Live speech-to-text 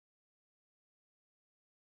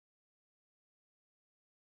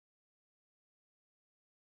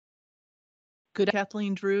Good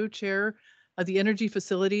Kathleen Drew, Chair of the Energy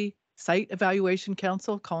Facility Site Evaluation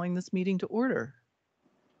Council, calling this meeting to order.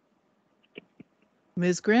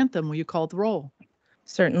 Ms. Grantham, will you call the roll?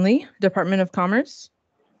 Certainly. Department of Commerce.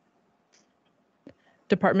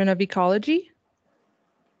 Department of Ecology.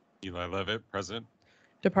 Eli Levitt, present.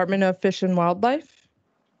 Department of Fish and Wildlife.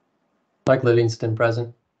 Mike Livingston,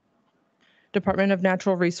 present. Department of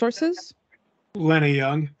Natural Resources. Lenny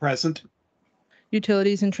Young, present.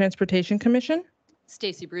 Utilities and Transportation Commission.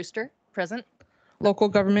 Stacy Brewster, present. Local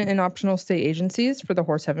government and optional state agencies for the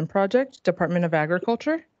Horse Heaven Project. Department of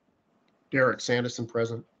Agriculture. Derek Sanderson,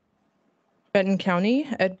 present. Benton County,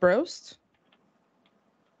 Ed Brost.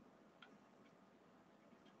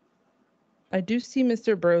 I do see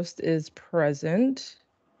Mr. Brost is present.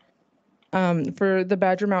 For the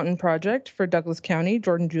Badger Mountain Project for Douglas County,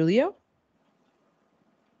 Jordan Julio.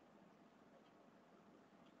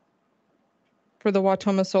 For the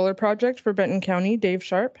Watoma Solar Project for Benton County, Dave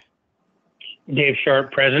Sharp. Dave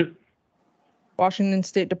Sharp, present. Washington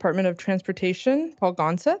State Department of Transportation, Paul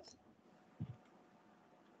Gonseth.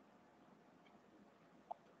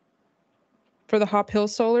 For the Hop Hill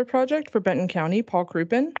Solar Project for Benton County, Paul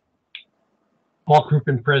Crouppen. Paul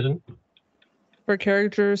Crouppen, present. For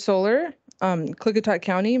Character Solar, Klickitat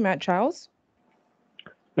County, Matt Childs.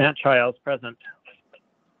 Matt Childs, present.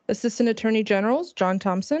 Assistant Attorney Generals, John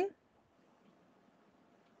Thompson.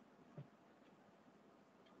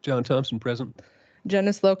 John Thompson, present.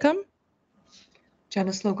 Janice Locum.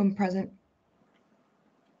 Janice Locum, present.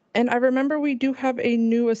 And I remember we do have a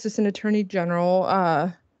new Assistant Attorney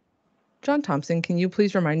General, John Thompson. Can you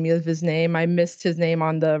please remind me of his name? I missed his name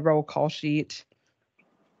on the roll call sheet.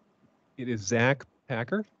 It is Zach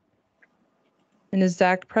Packer. And is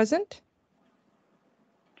Zach present?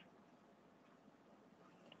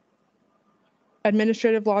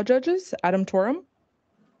 Administrative Law Judges, Adam Torum.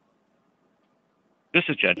 This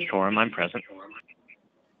is Judge Torum. I'm present.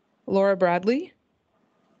 Laura Bradley.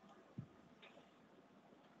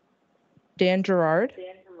 Dan Gerard.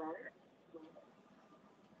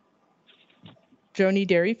 Joni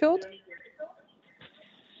Derryfield.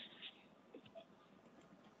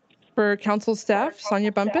 For council staff,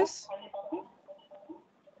 Sonia Bumpus.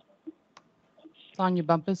 Sonia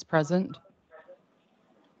Bumpus, present.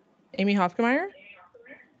 Amy Hofkemeyer.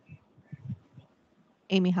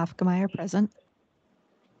 Amy Hofkemeyer, present.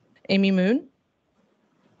 Amy Moon.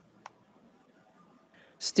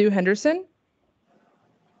 Stu Henderson.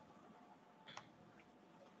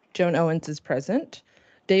 Joan Owens is present.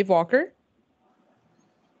 Dave Walker.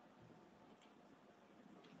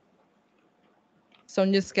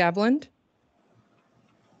 Sonia Scavland.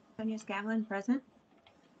 Sonia Scavland, present.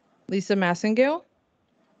 Lisa Massengale.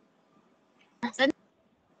 Present.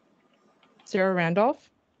 Sarah Randolph.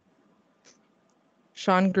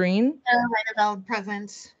 Sean Green. Sarah Reineveld,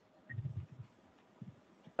 present.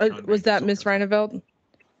 Was that Miss Reineveld?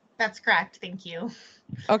 That's correct. Thank you.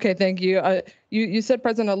 Okay, thank you. You said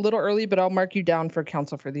present a little early, but I'll mark you down for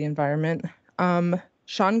Council for the Environment.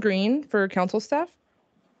 Sean Green for council staff.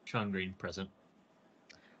 Sean Green, present.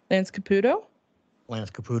 Lance Caputo.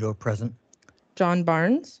 Lance Caputo, present. John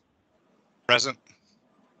Barnes. Present.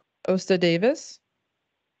 Osta Davis.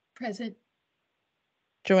 Present.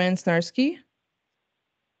 Joanne Snarsky.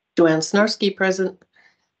 Joanne Snarsky, present.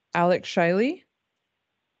 Alex Shiley.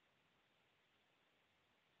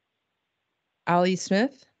 Allie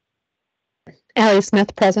Smith. Allie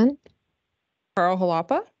Smith, present. Carl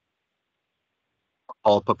Halapa.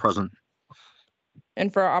 Halapa, present.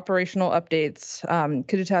 And for our operational updates,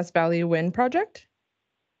 Kittitas Valley Wind Project.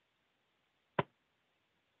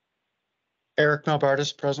 Eric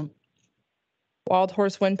Malbardis, present. Wild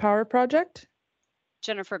Horse Wind Power Project.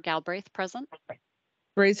 Jennifer Galbraith, present.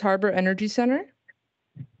 Grays Harbor Energy Center.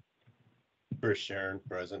 Bruce Sharon,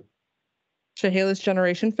 present. Chehalis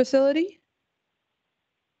Generation Facility.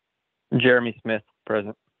 Jeremy Smith,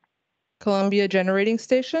 present. Columbia Generating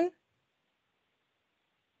Station.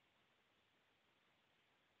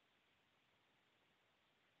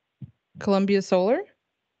 Columbia Solar.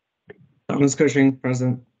 Thomas Cushing,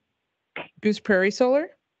 present. Goose Prairie Solar.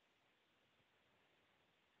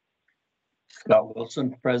 Scott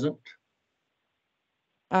Wilson, present.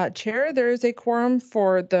 Chair, there is a quorum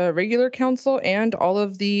for the regular council and all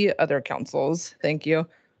of the other councils. Thank you.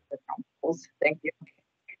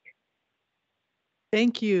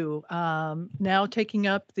 Thank you. Now taking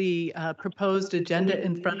up the proposed agenda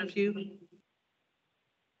in front of you.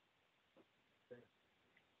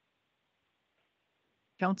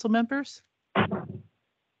 Council members?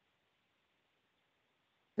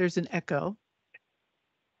 There's an echo.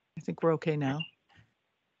 I think we're okay now.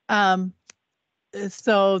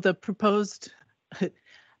 So the proposed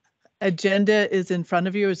agenda is in front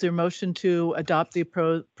of you. Is there a motion to adopt the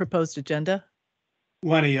proposed agenda?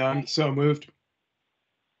 Lenny Young, so moved.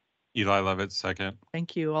 Eli Levitt, second.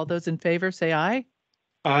 Thank you. All those in favor, say aye.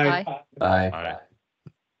 Aye. Aye.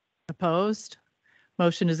 Opposed?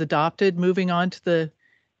 Motion is adopted. Moving on to the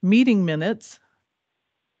meeting minutes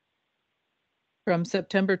from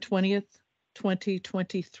September 20th,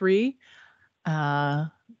 2023.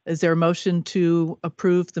 Is there a motion to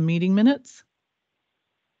approve the meeting minutes?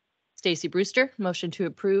 Stacy Brewster, motion to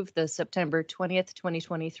approve the September 20th,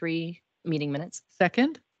 2023 meeting minutes.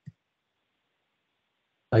 Second?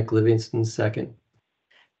 Mike Livingston, second.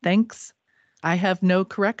 Thanks. I have no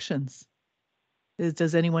corrections.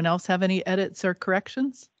 Does anyone else have any edits or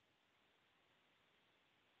corrections?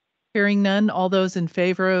 Hearing none, all those in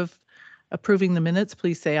favor of approving the minutes,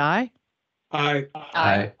 please say aye. Aye.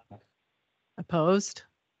 Aye. Opposed?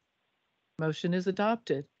 Motion is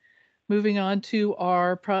adopted. Moving on to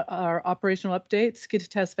our operational updates,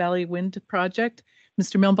 Kittitas Valley Wind Project.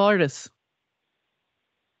 Mr. Milbardis.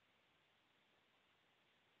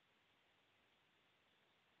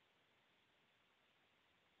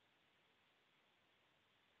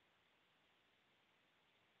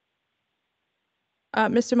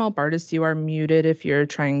 Mr. Malbardis, you are muted if you're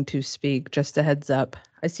trying to speak. Just a heads up.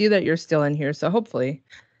 I see that you're still in here, so hopefully.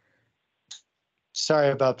 Sorry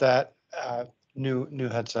about that. New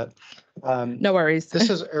headset. No worries. This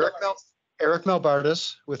is Eric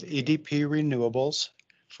Malbardis with EDP Renewables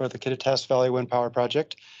for the Kittitas Valley Wind Power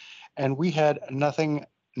Project. And we had nothing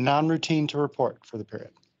non-routine to report for the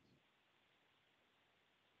period.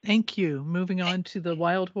 Thank you. Moving on to the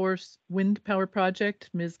Wild Horse Wind Power Project,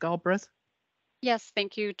 Ms. Galbraith. Yes,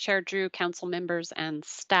 thank you, Chair Drew, council members, and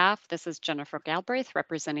staff. This is Jennifer Galbraith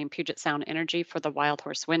representing Puget Sound Energy for the Wild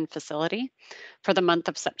Horse Wind Facility. For the month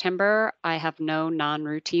of September, I have no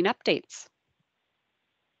non-routine updates.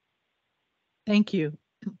 Thank you.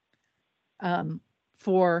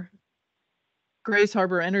 For Grays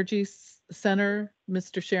Harbor Energy Center,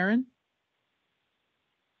 Mr. Sharon.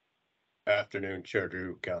 Afternoon, Chair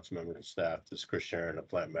Drew, council members and staff. This is Chris Sharon, a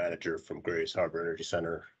plant manager from Grays Harbor Energy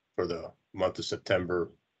Center. For the month of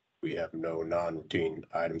September, we have no non-routine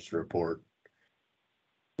items to report.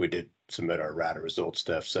 We did submit our RADA results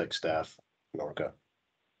to FSEG staff, NORCA.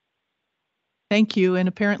 Thank you. And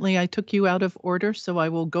apparently I took you out of order, so I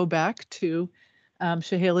will go back to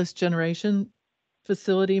Chehalis Generation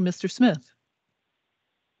Facility, Mr. Smith.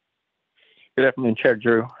 Good afternoon, Chair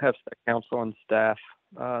Drew, FSEC council and staff.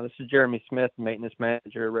 This is Jeremy Smith, maintenance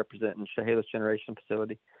manager representing Chehalis Generation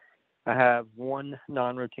Facility. I have one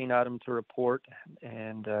non-routine item to report,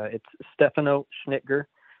 and it's Stefano Schnitger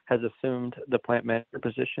has assumed the plant manager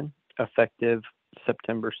position effective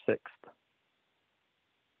September 6th.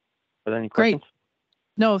 Are there any questions? Great.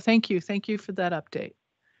 No, thank you. Thank you for that update.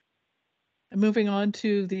 And moving on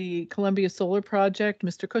to the Columbia Solar Project,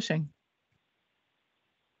 Mr. Cushing.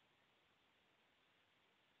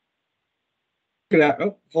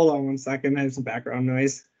 Oh, hold on one second. I have some background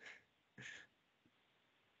noise.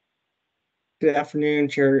 Good afternoon,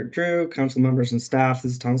 Chair Drew, council members and staff.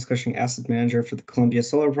 This is Thomas Cushing, asset manager for the Columbia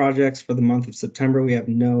Solar Projects. For the month of September, we have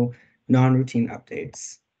no non-routine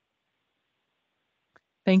updates.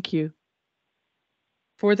 Thank you.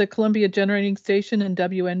 For the Columbia Generating Station and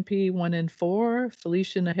WNP 1 and 4,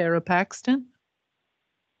 Felicia Nahara Paxton.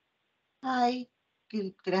 Hi,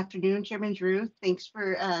 good afternoon, Chairman Drew. Thanks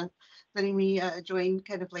for letting me join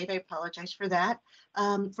kind of late. I apologize for that.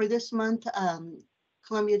 For this month,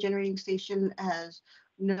 Columbia Generating Station has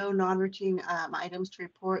no non-routine items to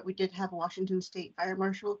report. We did have a Washington State Fire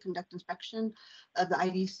Marshal conduct inspection of the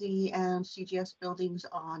IDC and CGS buildings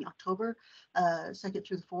on October 2nd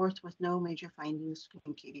through the 4th with no major findings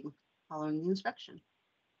communicating following the inspection.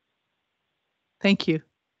 Thank you.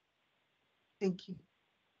 Thank you.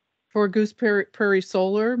 For Goose Prairie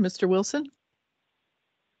Solar, Mr. Wilson.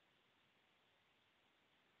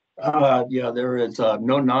 Yeah, there is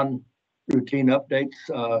no non-routine updates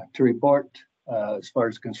to report. As far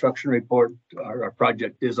as construction report, our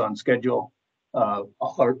project is on schedule. All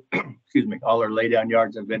our laydown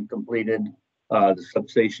yards have been completed. The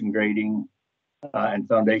substation grading and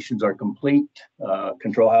foundations are complete.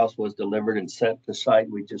 Control house was delivered and set to site.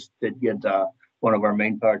 We just did get one of our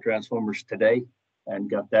main power transformers today and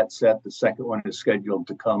got that set. The second one is scheduled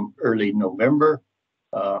to come early November.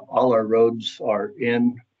 All our roads are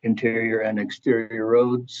in, interior and exterior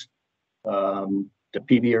roads. The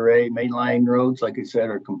PV array mainline roads, like I said,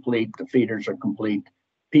 are complete. The feeders are complete.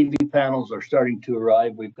 PV panels are starting to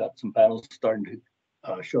arrive. We've got some panels starting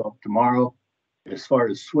to show up tomorrow. As far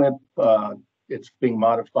as SWIP, it's being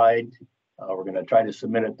modified. We're going to try to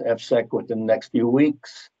submit it to FSEC within the next few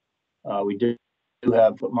weeks. We do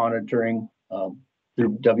have monitoring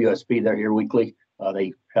through WSP. They're here weekly.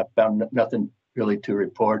 They have found nothing really to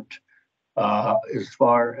report. As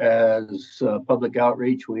far as public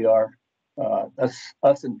outreach, we are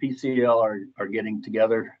us and PCL are getting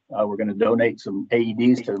together. We're going to donate some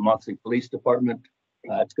AEDs to the Monson Police Department.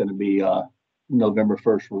 It's going to be November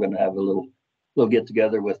 1st. We're going to have a little get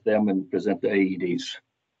together with them and present the AEDs.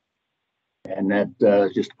 And that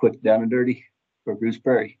is just quick down and dirty for Bruce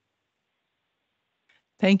Perry.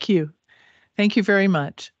 Thank you. Thank you very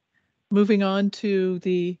much. Moving on to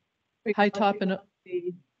the High Top and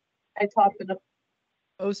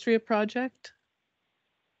Ostria project.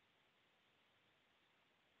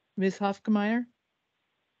 Ms. Hofgemeyer.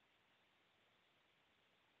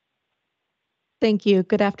 Thank you.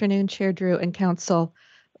 Good afternoon, Chair Drew and Council.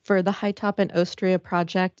 For the High Top and Ostria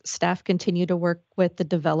project, staff continue to work with the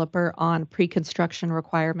developer on pre-construction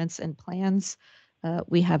requirements and plans.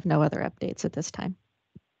 We have no other updates at this time.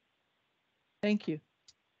 Thank you.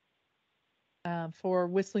 For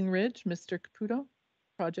Whistling Ridge, Mr. Caputo,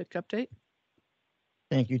 project update.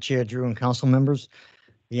 Thank you, Chair Drew and council members.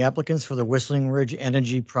 The applicants for the Whistling Ridge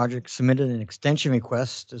Energy Project submitted an extension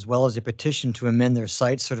request as well as a petition to amend their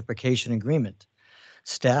site certification agreement.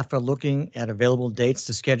 Staff are looking at available dates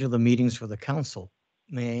to schedule the meetings for the council.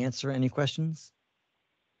 May I answer any questions?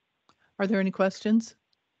 Are there any questions?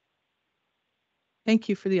 Thank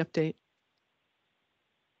you for the update.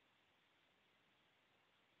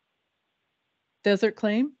 Desert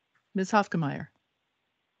Claim, Ms. Hofgemeyer.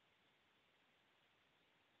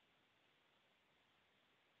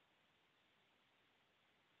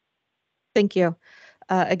 Thank you.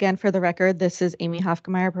 Again, for the record, this is Amy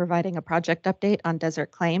Hofgemeyer providing a project update on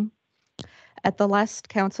Desert Claim. At the last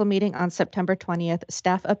council meeting on September 20th,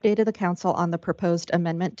 staff updated the council on the proposed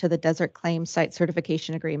amendment to the Desert Claim Site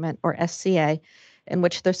Certification Agreement, or SCA, in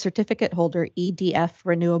which the certificate holder EDF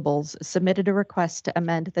Renewables submitted a request to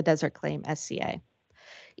amend the Desert Claim SCA.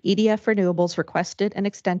 EDF Renewables requested an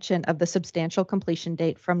extension of the substantial completion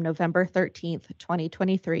date from November 13th,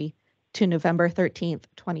 2023 to November 13th,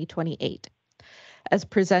 2028. As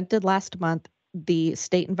presented last month, the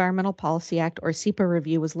State Environmental Policy Act, or SEPA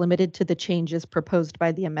review, was limited to the changes proposed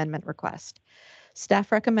by the amendment request.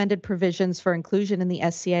 Staff recommended provisions for inclusion in the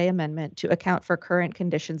SCA amendment to account for current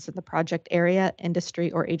conditions in the project area,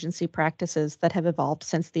 industry, or agency practices that have evolved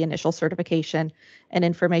since the initial certification and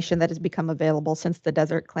information that has become available since the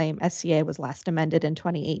Desert Claim SCA was last amended in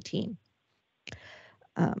 2018.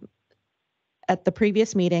 At the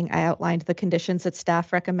previous meeting, I outlined the conditions that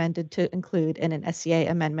staff recommended to include in an SCA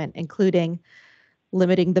amendment, including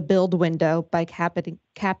limiting the build window by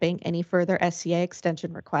capping any further SCA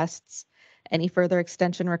extension requests. Any further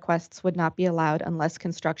extension requests would not be allowed unless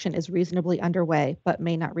construction is reasonably underway, but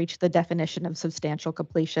may not reach the definition of substantial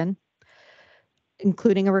completion,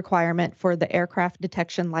 including a requirement for the aircraft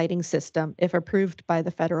detection lighting system, if approved by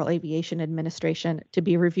the Federal Aviation Administration, to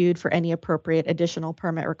be reviewed for any appropriate additional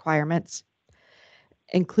permit requirements,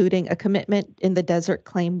 including a commitment in the Desert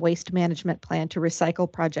Claim Waste Management Plan to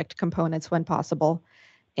recycle project components when possible,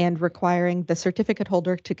 and requiring the certificate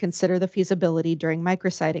holder to consider the feasibility during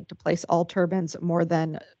micrositing to place all turbines more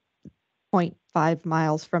than 0.5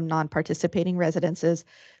 miles from non-participating residences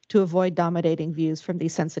to avoid dominating views from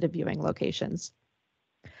these sensitive viewing locations.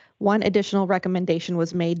 One additional recommendation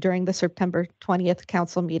was made during the September 20th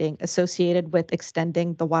council meeting associated with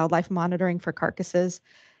extending the wildlife monitoring for carcasses.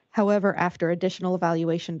 However, after additional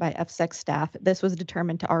evaluation by FSEC staff, this was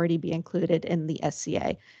determined to already be included in the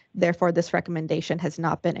SCA. Therefore, this recommendation has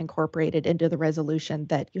not been incorporated into the resolution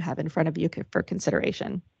that you have in front of you for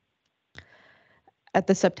consideration. At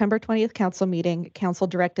the September 20th council meeting, council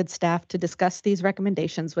directed staff to discuss these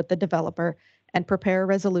recommendations with the developer and prepare a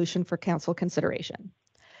resolution for council consideration.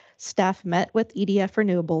 Staff met with EDF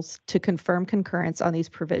Renewables to confirm concurrence on these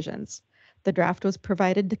provisions. The draft was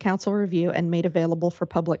provided to council review and made available for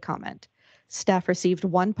public comment. Staff received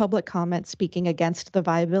one public comment speaking against the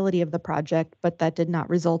viability of the project, but that did not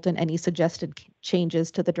result in any suggested changes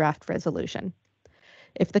to the draft resolution.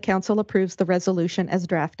 If the council approves the resolution as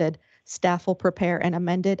drafted, staff will prepare an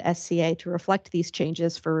amended SCA to reflect these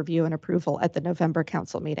changes for review and approval at the November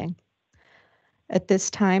council meeting. At this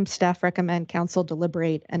time, staff recommend council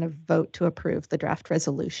deliberate and a vote to approve the draft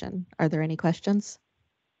resolution. Are there any questions?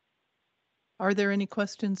 Are there any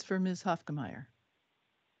questions for Ms. Hofgemeyer?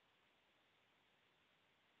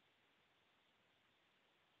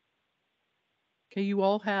 Okay, you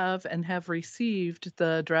all have and have received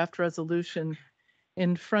the draft resolution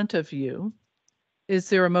in front of you. Is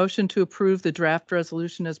there a motion to approve the draft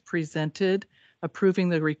resolution as presented approving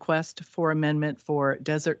the request for amendment for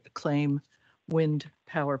Desert Claim Wind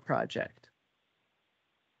Power Project.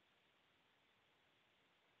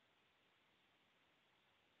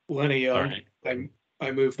 Lenny Young, Sorry.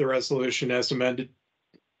 I move the resolution as amended.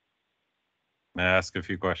 May I ask a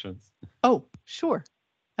few questions? Oh, sure.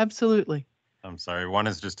 Absolutely. I'm sorry. One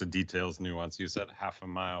is just a details nuance. You said half a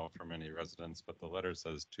mile from any residence, but the letter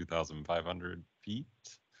says 2,500 feet.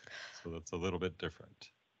 So that's a little bit different.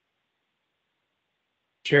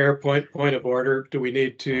 Chair, point of order. Do we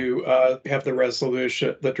need to have the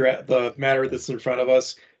resolution, the matter that's in front of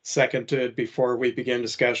us seconded before we begin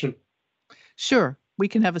discussion? Sure. We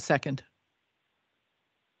can have a second.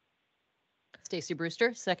 Stacy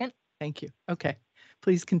Brewster, second. Thank you. Okay.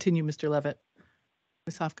 Please continue, Mr. Levitt.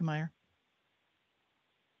 Ms. Hofkemeyer.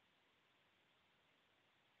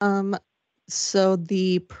 So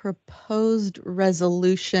the proposed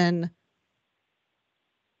resolution,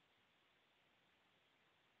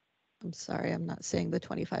 I'm sorry, I'm not saying the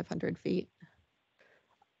 2,500 feet.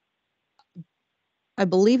 I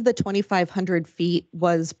believe the 2,500 feet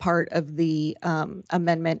was part of the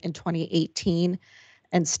amendment in 2018,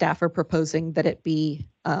 and staff are proposing that it be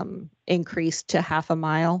increased to half a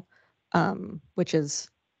mile, which is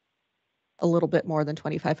a little bit more than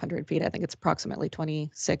 2,500 feet. I think it's approximately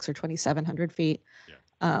 2,600 or 2,700 feet.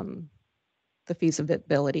 Yeah. The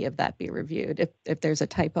feasibility of that be reviewed. If there's a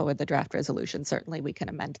typo in the draft resolution, certainly we can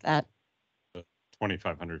amend that.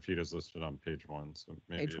 2,500 feet is listed on page 1, so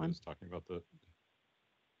maybe Page it 1. is talking about the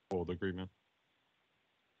old agreement.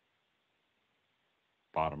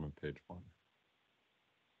 Bottom of page 1.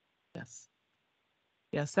 Yes.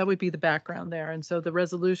 Yes, that would be the background there. And so the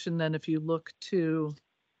resolution then, if you look to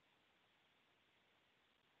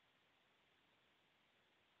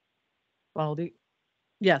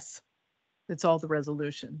yes, it's all the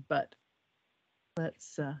resolution, but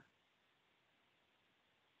let's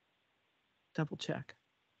double check.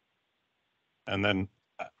 And then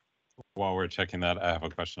while we're checking that, I have a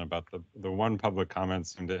question about the one public comment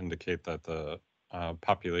seemed to indicate that the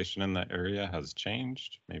population in the area has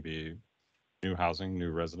changed, maybe new housing,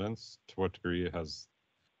 new residents. To what degree has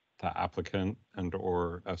the applicant and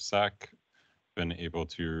or FSAC been able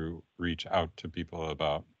to reach out to people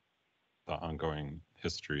about the ongoing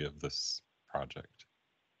history of this project?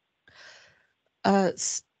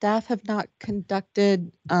 Staff have not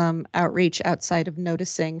conducted outreach outside of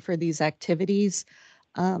noticing for these activities.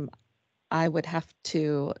 I would have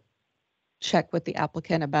to check with the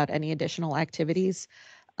applicant about any additional activities.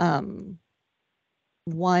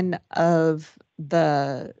 One of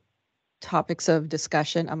the topics of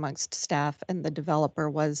discussion amongst staff and the developer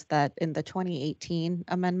was that in the 2018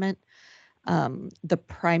 amendment, the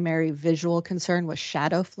primary visual concern was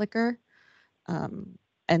shadow flicker.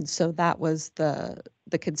 And so that was the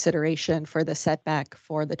consideration for the setback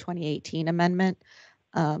for the 2018 amendment.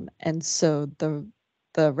 And so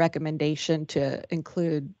the recommendation to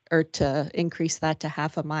include or to increase that to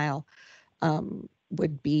half a mile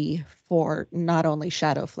would be for not only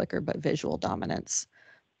shadow flicker, but visual dominance.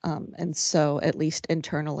 And so at least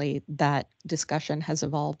internally, that discussion has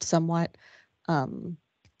evolved somewhat,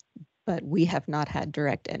 but we have not had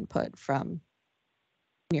direct input from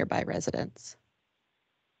nearby residents.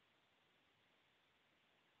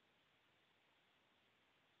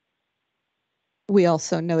 We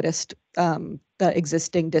also noticed the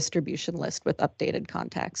existing distribution list with updated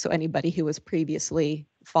contacts. So anybody who was previously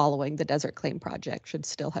following the Desert Claim Project should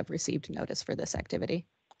still have received notice for this activity.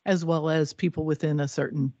 As well as people within a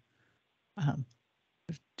certain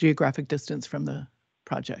geographic distance from the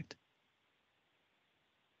project.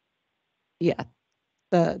 Yeah,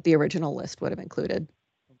 the original list would have included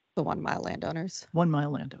the 1 mile landowners. 1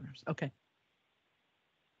 mile landowners. Okay.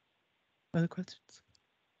 Other questions?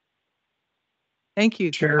 Thank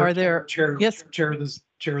you. Chair, Are there? Yes. Chair, this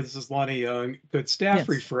is Lonnie Young. Could staff Yes.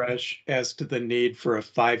 refresh as to the need for a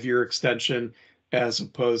 5-year extension as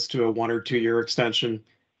opposed to a 1 or 2 year extension?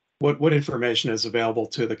 What information is available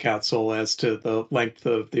to the council as to the length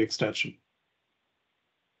of the extension?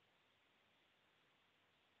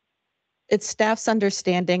 It's staff's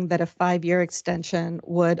understanding that a 5-year extension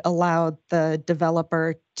would allow the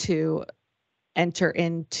developer to enter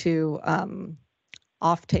into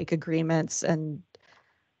offtake agreements and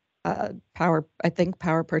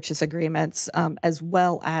power purchase agreements, as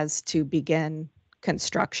well as to begin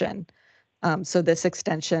construction. So this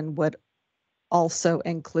extension would also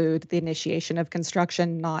include the initiation of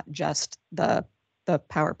construction, not just the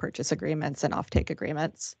power purchase agreements and offtake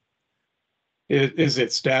agreements. Is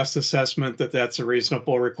it staff's assessment that that's a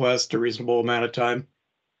reasonable request, a reasonable amount of time?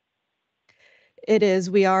 It is.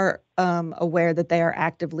 We are aware that they are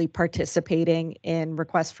actively participating in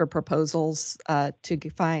requests for proposals to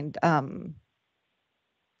find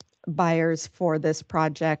buyers for this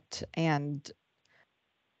project, and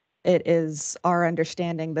it is our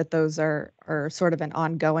understanding that those are sort of an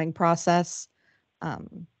ongoing process,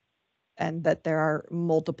 and that there are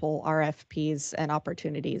multiple RFPs and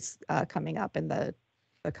opportunities coming up in the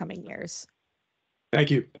coming years. Thank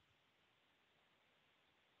you.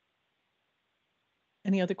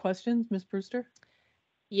 Any other questions, Ms. Brewster?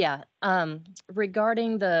 Yeah,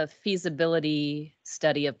 regarding the feasibility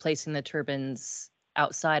study of placing the turbines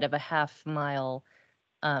outside of a half-mile,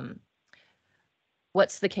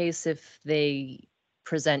 what's the case if they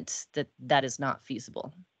present that that is not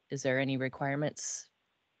feasible? Is there any requirements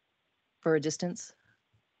for a distance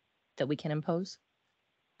that we can impose?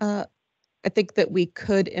 I think that we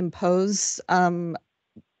could impose the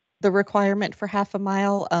requirement for half a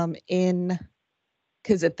mile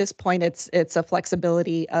because at this point it's a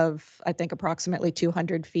flexibility of, I think, approximately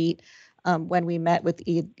 200 feet. When we met with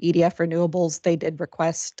EDF Renewables, they did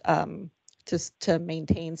request to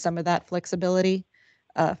maintain some of that flexibility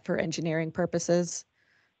for engineering purposes.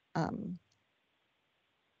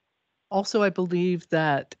 Also, I believe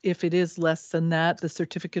that if it is less than that, the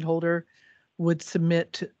certificate holder would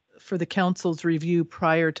submit for the council's review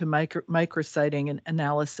prior to micrositing and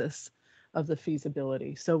analysis of the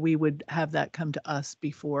feasibility. So we would have that come to us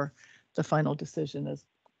before the final decision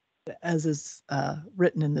as is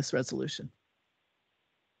written in this resolution.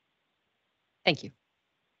 Thank you.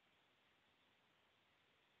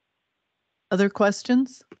 Other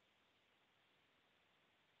questions?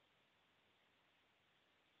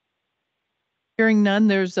 Hearing none,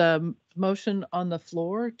 there's a motion on the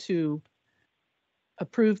floor to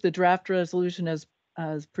approve the draft resolution as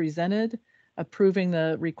presented, approving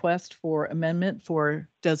the request for amendment for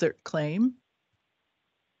Desert Claim.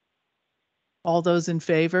 All those in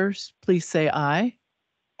favor, please say aye.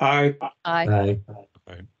 Aye. Aye.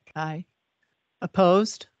 Aye.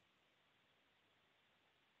 Opposed?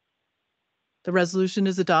 The resolution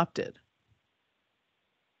is adopted.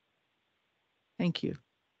 Thank you.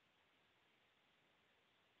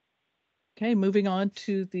 Okay, moving on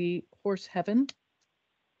to the Horse Heaven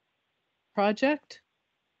project.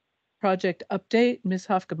 Project update, Ms.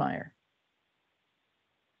 Hofgemeyer.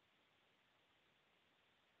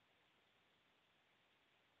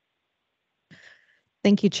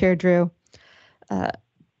 Thank you, Chair Drew.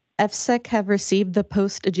 FSEC have received the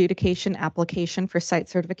post-adjudication application for site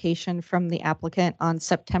certification from the applicant on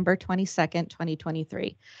September 22nd,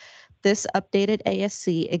 2023. This updated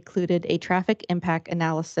ASC included a traffic impact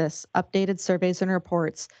analysis, updated surveys and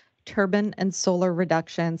reports, turbine and solar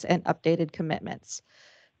reductions, and updated commitments.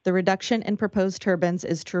 The reduction in proposed turbines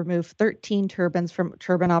is to remove 13 turbines from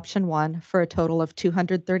turbine option 1 for a total of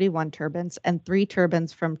 231 turbines and 3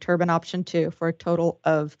 turbines from turbine option 2 for a total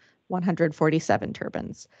of 147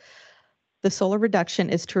 turbines. The solar reduction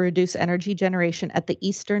is to reduce energy generation at the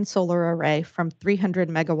eastern solar array from 300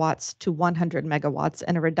 megawatts to 100 megawatts,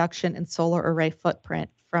 and a reduction in solar array footprint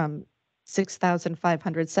from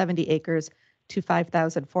 6,570 acres to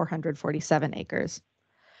 5,447 acres.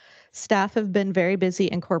 Staff have been very busy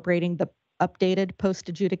incorporating the updated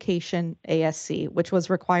post-adjudication ASC, which was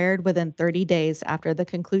required within 30 days after the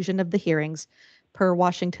conclusion of the hearings per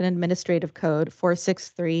Washington Administrative Code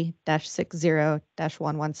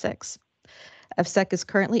 463-60-116. FSEC is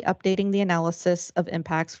currently updating the analysis of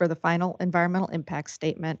impacts for the final environmental impact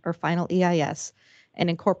statement, or final EIS, and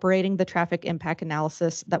incorporating the traffic impact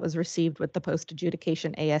analysis that was received with the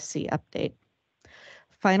post-adjudication ASC update.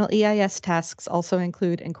 Final EIS tasks also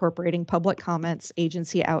include incorporating public comments,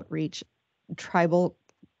 agency outreach, tribal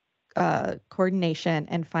coordination,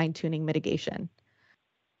 and fine-tuning mitigation.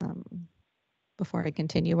 Before I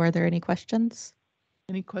continue, are there any questions?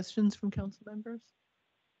 Any questions from council members?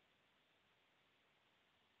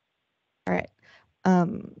 All right.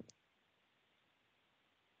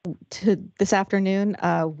 This afternoon,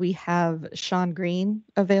 we have Sean Green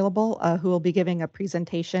available, who will be giving a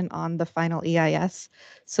presentation on the final EIS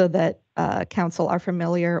so that council are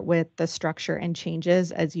familiar with the structure and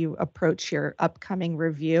changes as you approach your upcoming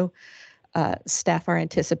review. Staff are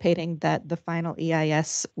anticipating that the final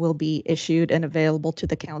EIS will be issued and available to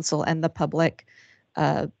the council and the public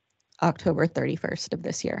October 31st of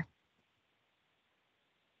this year.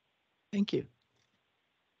 Thank you.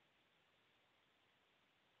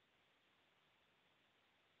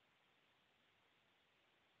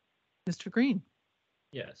 Mr. Green.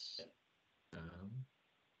 Yes.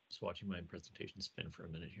 Just watching my presentation spin for a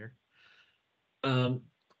minute here.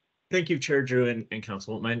 Thank you, Chair Drew and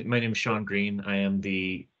Council. My name is Sean Green. I am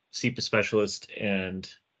the SEPA specialist and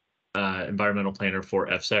environmental planner for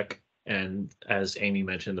FSEC. And as Amy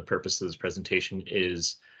mentioned, the purpose of this presentation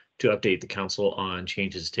is to update the council on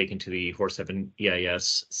changes taken to the HOR 7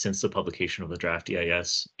 EIS since the publication of the draft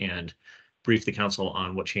EIS, and brief the council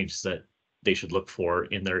on what changes that they should look for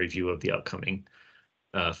in their review of the upcoming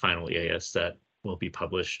final EIS that will be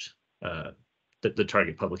published. The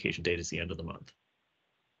target publication date is the end of the month.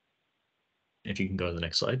 If you can go to the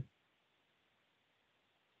next slide.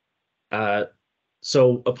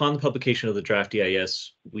 So upon the publication of the draft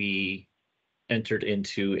EIS, we entered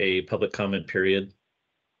into a public comment period.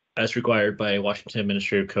 As required by Washington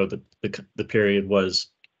Administrative Code, the period was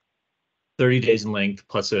 30 days in length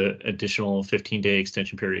plus an additional 15-day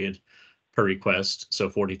extension period per request, so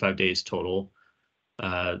 45 days total.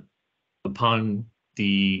 Upon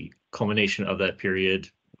the culmination of that period,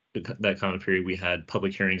 that comment period, we had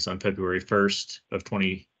public hearings on February 1st of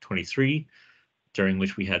 2023, during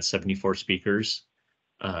which we had 74 speakers.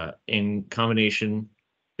 In combination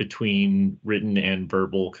between written and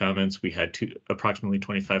verbal comments, we had approximately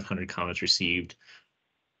 2,500 comments received.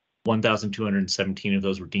 1,217 of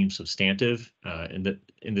those were deemed substantive.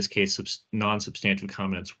 In this case, non-substantive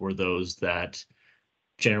comments were those that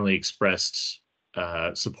generally expressed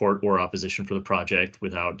support or opposition for the project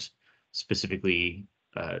without specifically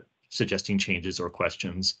suggesting changes or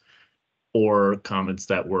questions, or comments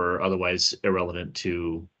that were otherwise irrelevant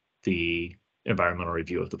to the environmental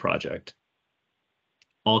review of the project.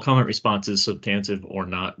 All comment responses, substantive or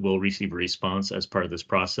not, will receive a response as part of this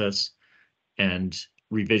process, and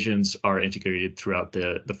revisions are integrated throughout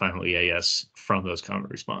the final EIS from those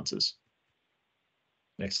comment responses.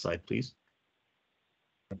 Next slide, please.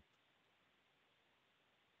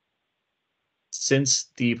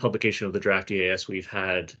 Since the publication of the draft EIS, we've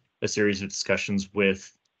had a series of discussions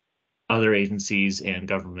with other agencies and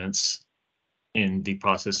governments in the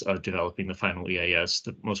process of developing the final EIS,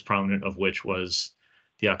 the most prominent of which was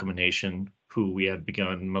the Yakama Nation, who we have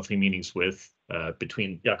begun monthly meetings with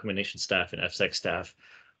between Yakama Nation staff and FSEC staff,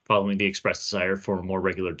 following the expressed desire for a more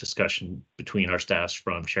regular discussion between our staffs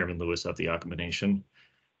from Chairman Lewis of the Yakama Nation.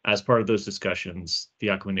 As part of those discussions, the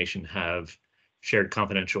Yakama Nation have shared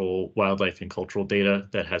confidential wildlife and cultural data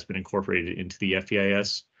that has been incorporated into the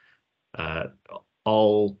FEIS.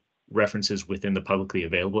 All references within the publicly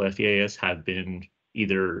available FEIS have been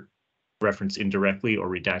either referenced indirectly or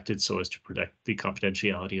redacted so as to protect the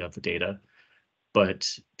confidentiality of the data, but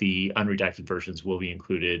the unredacted versions will be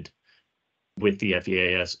included with the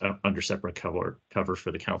FEIS under separate cover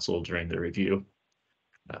for the council during the review.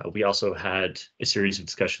 We also had a series of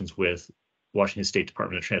discussions with Washington State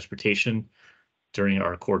Department of Transportation during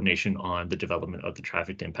our coordination on the development of the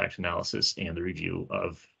traffic impact analysis and the review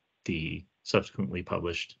of the subsequently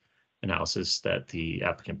published analysis that the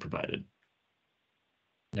applicant provided.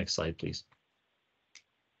 Next slide, please.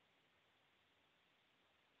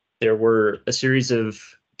 There were a series of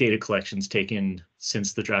data collections taken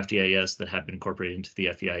since the draft EIS that have been incorporated into the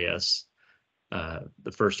FEIS.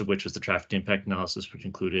 The first of which was the traffic impact analysis, which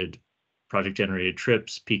included project-generated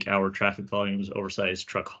trips, peak hour traffic volumes, oversized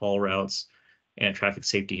truck haul routes, and traffic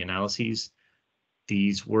safety analyses.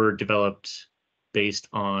 These were developed based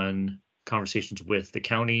on conversations with the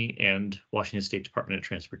county and Washington State Department of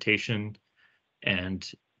Transportation, and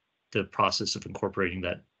the process of incorporating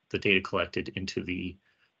the data collected into the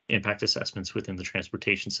impact assessments within the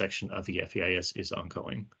transportation section of the FEIS is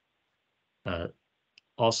ongoing.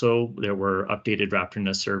 Also, there were updated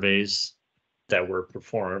Raptor surveys that were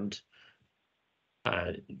performed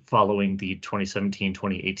following the 2017,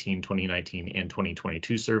 2018, 2019, and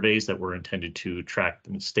 2022 surveys that were intended to track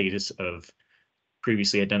the status of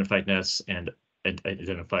previously identified nests and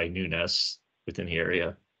identify new nests within the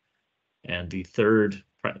area. And the third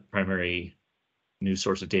primary new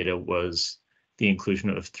source of data was the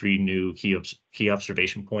inclusion of 3 new key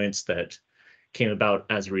observation points that came about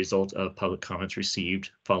as a result of public comments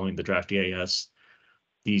received following the draft EIS.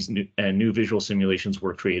 These new visual simulations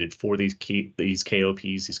were created for these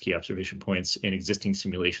KOPs, these key observation points, and existing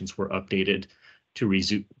simulations were updated to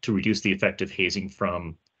reduce the effect of hazing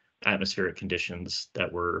from atmospheric conditions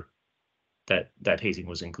that hazing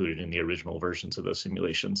was included in the original versions of those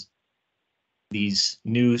simulations. These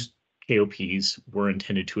new KOPs were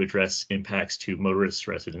intended to address impacts to motorists,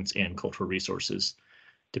 residents, and cultural resources,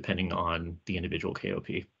 depending on the individual KOP.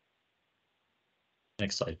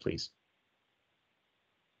 Next slide, please.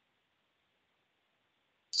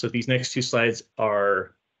 So these next 2 slides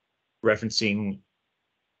are referencing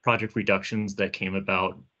project reductions that came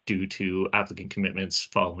about due to applicant commitments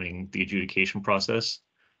following the adjudication process.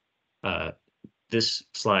 This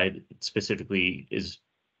slide specifically is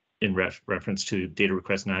in reference to data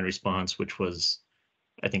request 9 response, which was,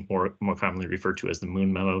 I think, more commonly referred to as the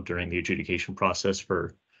Moon Memo during the adjudication process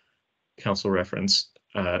for council reference.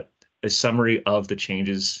 A summary of the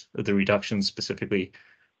changes, the reductions specifically,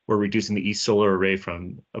 we're reducing the East Solar Array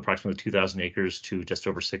from approximately 2,000 acres to just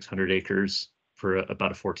over 600 acres for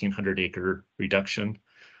about a 1,400 acre reduction.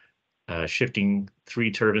 Shifting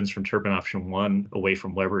 3 turbines from turbine option 1 away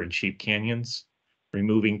from Weber and Sheep Canyons,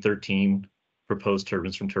 removing 13 proposed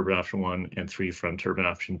turbines from turbine option 1 and 3 from turbine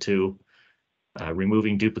option 2,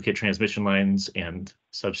 removing duplicate transmission lines and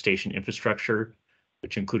substation infrastructure,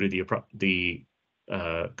 which included the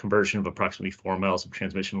conversion of approximately 4 miles of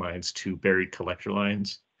transmission lines to buried collector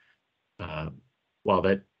lines.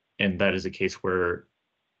 That is a case where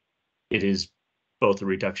it is both a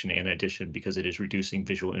reduction and addition because it is reducing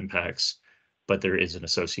visual impacts, but there is an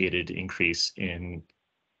associated increase in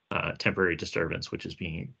temporary disturbance, which is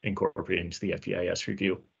being incorporated into the FEIS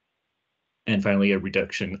review. And finally, a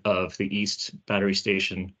reduction of the East Battery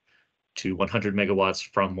Station to 100 megawatts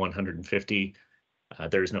from 150.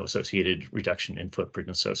 There is no associated reduction in footprint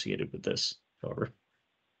associated with this, however.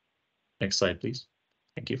 Next slide, please.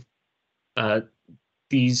 Thank you.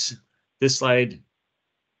 This slide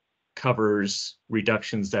covers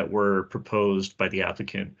reductions that were proposed by the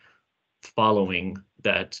applicant following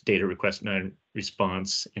that data request 9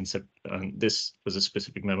 response. This was a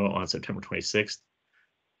specific memo on September 26th.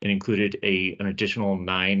 It included an additional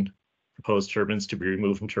 9 proposed turbines to be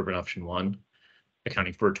removed from turbine option 1,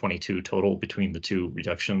 accounting for 22 total between the 2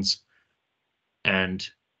 reductions. And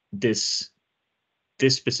this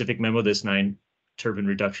specific memo, this 9 turbine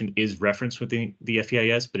reduction, is referenced within the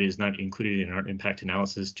FEIS, but it is not included in our impact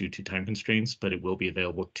analysis due to time constraints, but it will be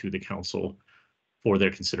available to the council for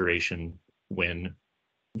their consideration when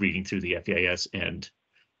reading through the FEIS and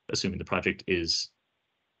assuming the project is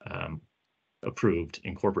approved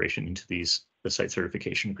incorporation into the site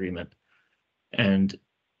certification agreement. And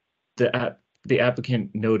the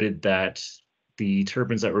applicant noted that the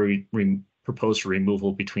turbines that were proposed for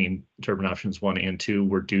removal between turbine options 1 and 2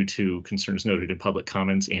 were due to concerns noted in public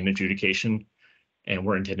comments and adjudication, and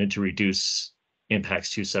were intended to reduce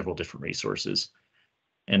impacts to several different resources.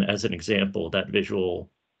 And as an example, that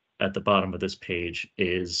visual at the bottom of this page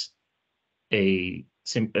is a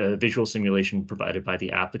visual simulation provided by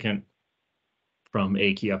the applicant from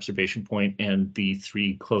a key observation point, and the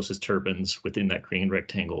 3 closest turbines within that green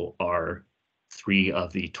rectangle are 3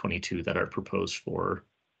 of the 22 that are proposed for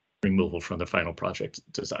removal from the final project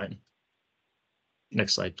design.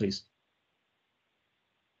 Next slide, please.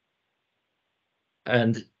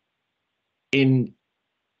 And in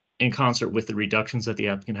concert with the reductions that the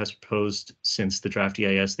applicant has proposed since the draft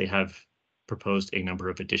EIS, they have proposed a number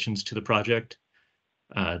of additions to the project.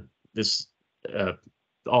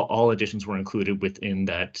 All additions were included within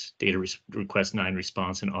that data request 9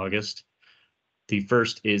 response in August. The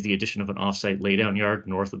first is the addition of an offsite laydown yard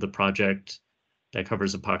north of the project that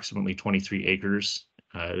covers approximately 23 acres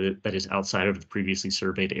that is outside of the previously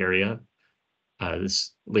surveyed area.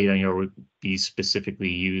 This laydown yard would be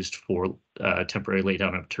specifically used for temporary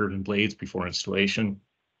laydown of turbine blades before installation.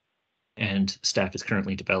 And staff is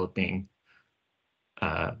currently developing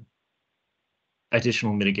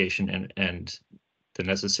additional mitigation and the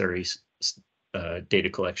necessary data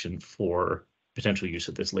collection for potential use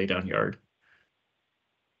of this laydown yard.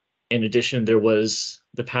 In addition, there was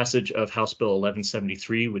the passage of House Bill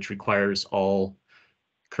 1173, which requires all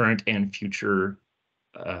current and future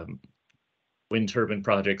wind turbine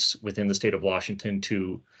projects within the state of Washington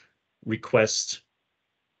to request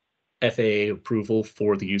FAA approval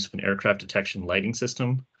for the use of an aircraft detection lighting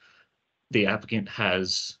system. The applicant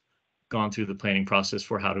has gone through the planning process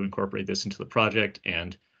for how to incorporate this into the project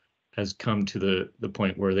and has come to the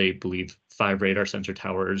point where they believe 5 radar sensor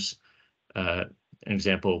towers, an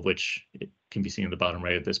example of which it can be seen in the bottom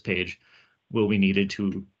right of this page, will be needed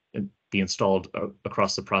to be installed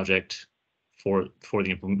across the project for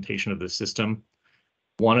the implementation of the system.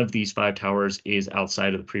 One of these 5 towers is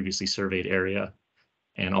outside of the previously surveyed area,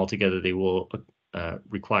 and altogether they will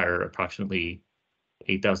require approximately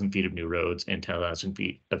 8,000 feet of new roads and 10,000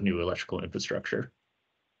 feet of new electrical infrastructure.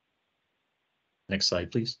 Next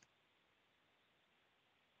slide, please.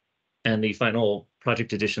 And the final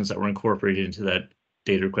project additions that were incorporated into that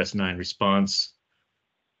data request 9 response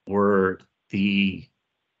were the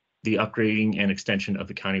upgrading and extension of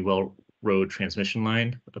the County Well Road transmission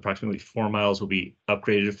line. Approximately 4 miles will be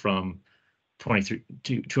upgraded from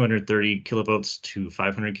 230 kilovolts to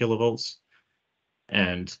 500 kilovolts.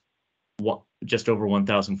 And just over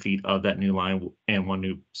 1,000 feet of that new line and 1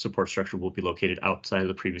 new support structure will be located outside of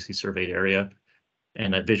the previously surveyed area.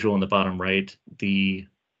 And that visual in the bottom right, the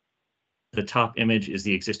The top image is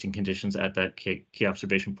the existing conditions at that key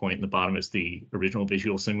observation point, and the bottom is the original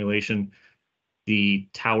visual simulation. The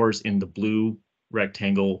towers in the blue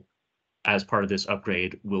rectangle as part of this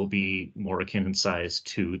upgrade will be more akin in size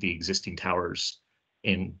to the existing towers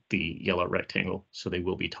in the yellow rectangle, so they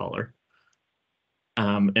will be taller.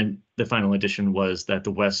 And the final addition was that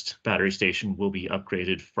the west battery station will be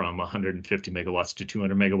upgraded from 150 megawatts to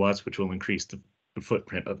 200 megawatts, which will increase the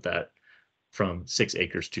footprint of that from 6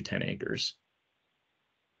 acres to 10 acres.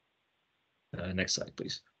 Next slide,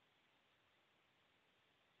 please.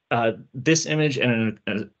 This image and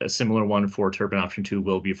a similar one for turbine option 2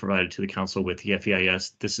 will be provided to the council with the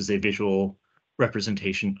FEIS. This is a visual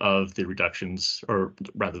representation of the reductions, or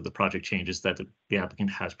rather the project changes that the applicant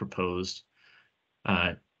has proposed.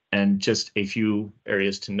 And just a few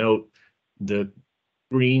areas to note: the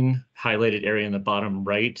green highlighted area in the bottom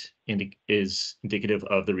right is indicative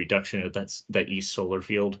of the reduction of that east solar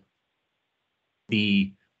field.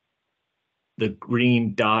 The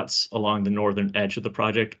green dots along the northern edge of the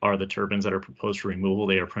project are the turbines that are proposed for removal.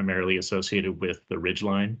 They are primarily associated with the ridge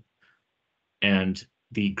line. And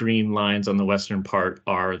the green lines on the western part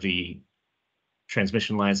are the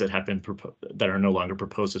transmission lines that have been that are no longer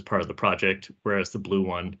proposed as part of the project, whereas the blue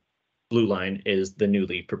line is the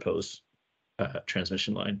newly proposed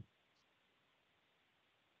transmission line.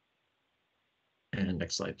 And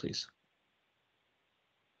next slide, please.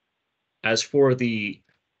 As for the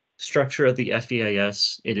structure of the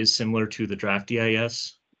FEIS, it is similar to the draft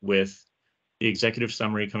EIS, with the executive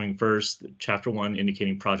summary coming first, chapter 1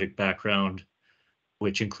 indicating project background,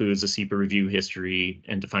 which includes a SEPA review history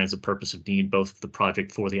and defines the purpose of need, both the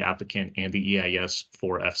project for the applicant and the EIS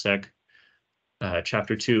for FSEC.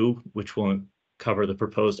 Chapter 2, which will cover the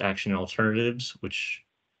proposed action alternatives, which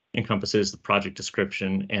encompasses the project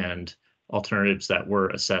description and alternatives that were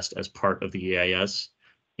assessed as part of the EIS,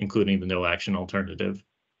 including the no action alternative.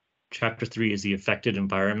 Chapter 3 is the affected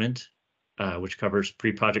environment, which covers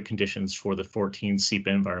pre-project conditions for the 14 SEPA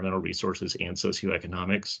environmental resources and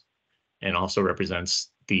socioeconomics, and also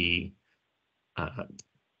represents the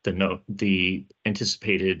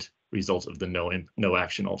anticipated results of the no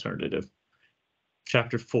action alternative.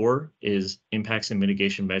 Chapter 4 is impacts and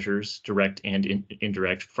mitigation measures, direct and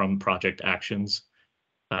indirect from project actions.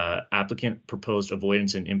 Applicant proposed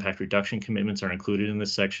avoidance and impact reduction commitments are included in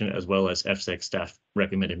this section, as well as FSEC staff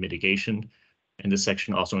recommended mitigation. And this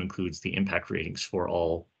section also includes the impact ratings for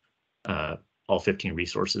all 15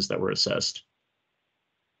 resources that were assessed.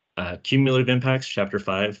 Cumulative impacts, chapter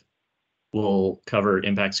 5, will cover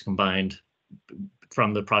impacts combined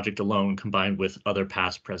from the project alone, combined with other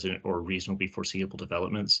past, present, or reasonably foreseeable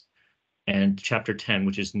developments. And chapter 10,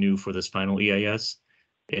 which is new for this final EIS,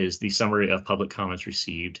 is the summary of public comments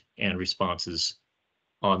received and responses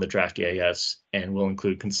on the draft EIS, and will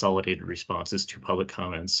include consolidated responses to public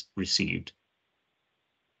comments received.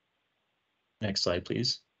 Next slide,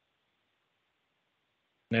 please.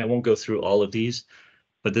 Now, I won't go through all of these,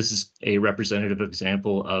 but this is a representative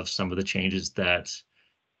example of some of the changes that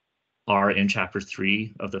are in chapter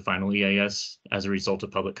 3 of the final EIS as a result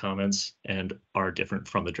of public comments and are different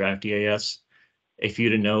from the draft EIS. A few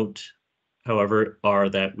to note, however, are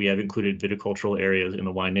that we have included viticultural areas in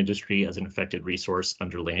the wine industry as an affected resource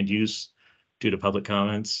under land use due to public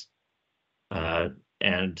comments.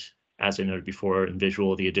 And as I noted before, in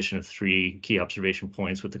visual, the addition of 3 key observation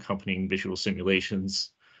points with accompanying visual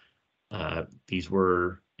simulations. These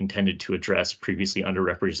were intended to address previously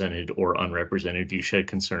underrepresented or unrepresented viewshed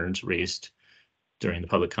concerns raised during the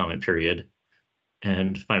public comment period.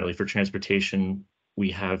 And finally, for transportation, we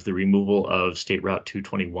have the removal of State Route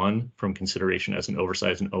 221 from consideration as an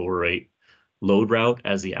oversized and overweight load route,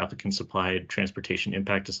 as the applicant supplied transportation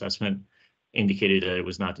impact assessment indicated that it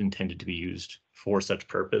was not intended to be used for such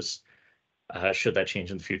purpose. Should that change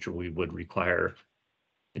in the future, we would require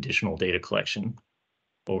additional data collection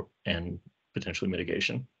and potentially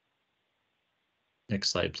mitigation. Next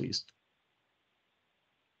slide, please.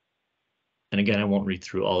 And again, I won't read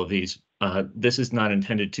through all of these. This is not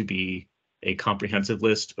intended to be a comprehensive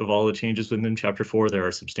list of all the changes within chapter 4. There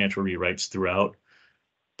are substantial rewrites throughout,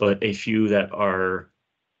 but a few that are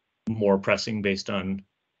more pressing based on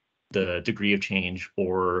the degree of change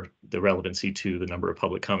or the relevancy to the number of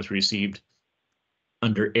public comments received.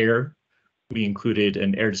 Under air, we included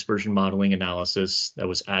an air dispersion modeling analysis that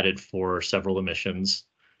was added for several emissions,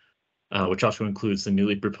 which also includes the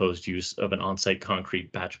newly proposed use of an on-site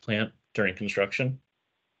concrete batch plant during construction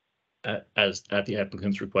at the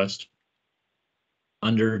applicant's request.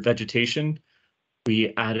 Under vegetation,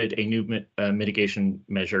 we added a new mitigation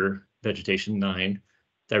measure, vegetation 9,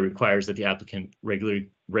 that requires that the applicant regularly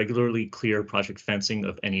regularly clear project fencing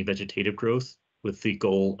of any vegetative growth with the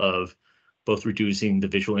goal of both reducing the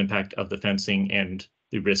visual impact of the fencing and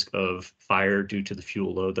the risk of fire due to the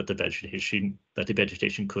fuel load that the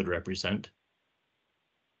vegetation could represent.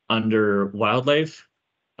 Under wildlife,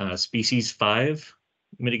 species 5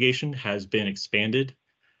 mitigation has been expanded.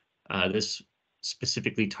 This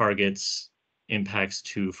specifically targets impacts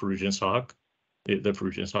to ferruginous hawk, the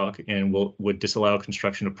ferruginous hawk, and would disallow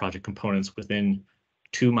construction of project components within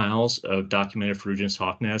 2 miles of documented ferruginous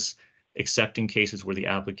hawk nests, except in cases where the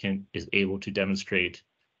applicant is able to demonstrate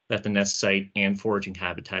that the nest site and foraging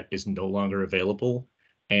habitat is no longer available,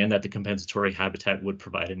 and that the compensatory habitat would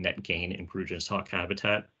provide a net gain in ferruginous hawk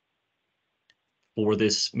habitat. For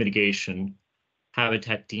this mitigation,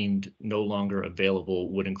 habitat deemed no longer available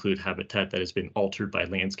would include habitat that has been altered by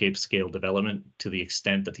landscape scale development to the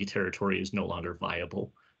extent that the territory is no longer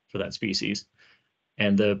viable for that species.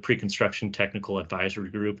 And the pre-construction technical advisory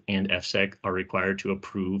group and FSEC are required to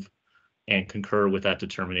approve and concur with that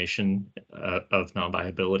determination of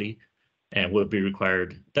non-viability, and would be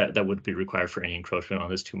required, that would be required for any encroachment on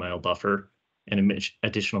this 2-mile buffer, and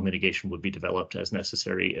additional mitigation would be developed as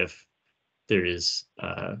necessary if there is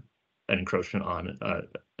an encroachment on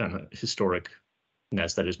a historic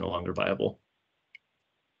nest that is no longer viable.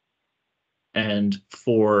 And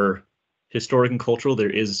for historic and cultural, there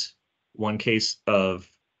is one case of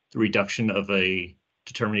the reduction of a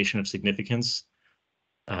determination of significance.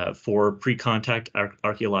 For pre-contact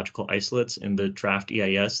archaeological isolates in the draft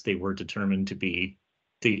EIS, they were determined to be,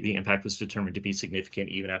 the impact was determined to be significant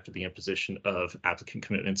even after the imposition of applicant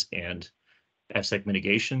commitments and FSEC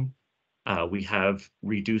mitigation. We have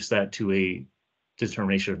reduced that to a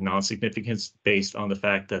determination of non-significance based on the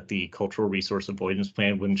fact that the cultural resource avoidance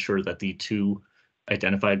plan would ensure that the 2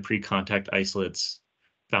 identified pre-contact isolates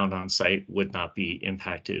found on site would not be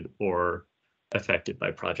impacted or affected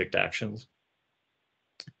by project actions.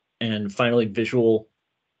 And finally, visual,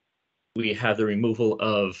 we have the removal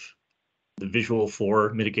of the visual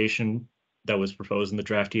 4 mitigation that was proposed in the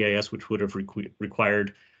draft EIS, which would have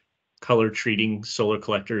required color treating solar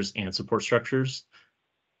collectors and support structures.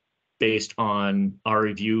 Based on our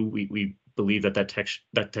review, we believe that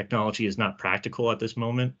that technology is not practical at this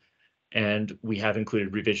moment. And we have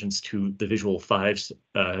included revisions to the visual 5's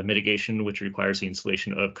mitigation, which requires the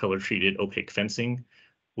installation of color treated opaque fencing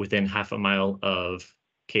within half a mile of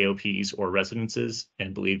KOPs or residences,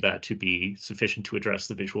 and believe that to be sufficient to address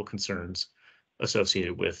the visual concerns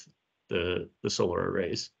associated with the solar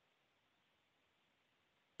arrays.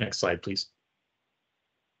 Next slide, please.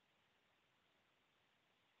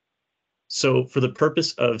 So for the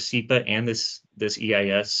purpose of SEPA and this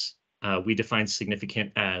EIS, we define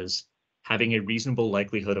significant as having a reasonable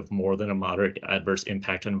likelihood of more than a moderate adverse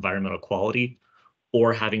impact on environmental quality,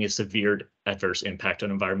 or having a severe adverse impact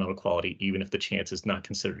on environmental quality, even if the chance is not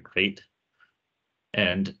considered great.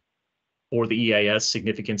 And for the EIS,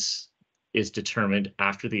 significance is determined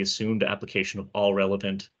after the assumed application of all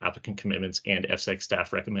relevant applicant commitments and FSEC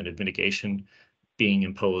staff recommended mitigation being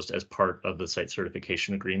imposed as part of the site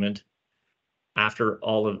certification agreement. After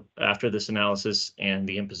this analysis and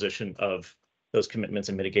the imposition of those commitments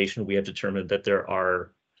and mitigation, we have determined that there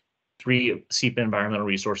are 3 SEPA environmental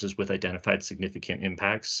resources with identified significant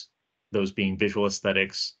impacts, those being visual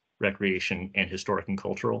aesthetics, recreation, and historic and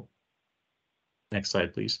cultural. Next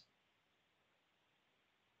slide, please.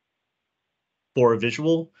 For a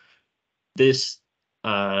visual, this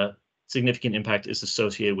significant impact is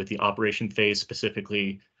associated with the operation phase,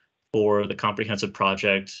 specifically for the comprehensive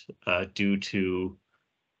project due to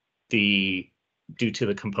the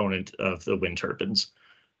component of the wind turbines.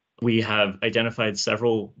 We have identified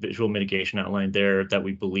several visual mitigation outlined there that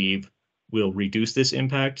we believe will reduce this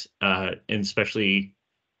impact, and especially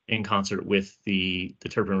in concert with the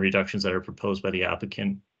turbine reductions that are proposed by the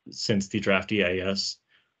applicant since the draft EIS.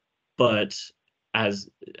 But as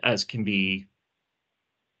can be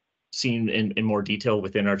seen in more detail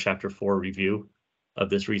within our Chapter 4 review of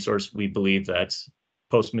this resource, we believe that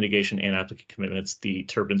post-mitigation and applicant commitments, the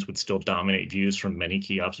turbines would still dominate views from many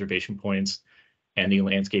key observation points, and the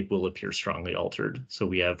landscape will appear strongly altered. So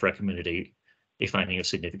we have recommended a finding of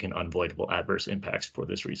significant unavoidable adverse impacts for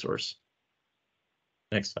this resource.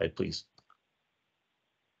 Next slide, please.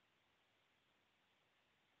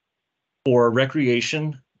 For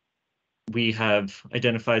recreation, we have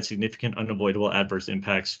identified significant unavoidable adverse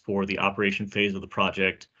impacts for the operation phase of the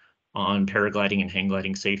project on paragliding and hang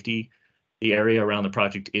gliding safety. The area around the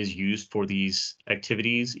project is used for these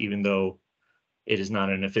activities, even though it is not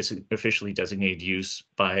an officially designated use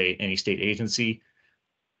by any state agency.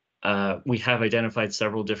 We have identified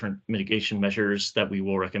several different mitigation measures that we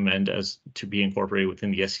will recommend as to be incorporated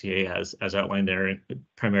within the SCA as outlined there,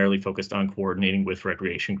 primarily focused on coordinating with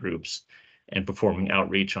recreation groups and performing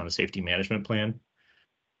outreach on a safety management plan.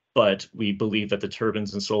 But we believe that the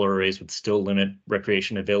turbines and solar arrays would still limit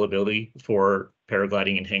recreation availability for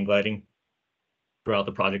paragliding and hang gliding throughout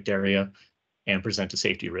the project area and present a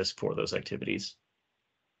safety risk for those activities.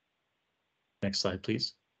 Next slide,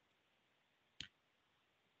 please.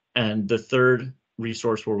 And the third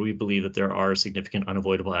resource where we believe that there are significant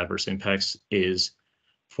unavoidable adverse impacts is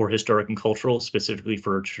for historic and cultural, specifically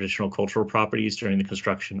for traditional cultural properties during the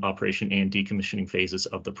construction, operation, and decommissioning phases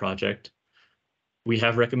of the project. We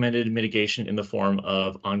have recommended mitigation in the form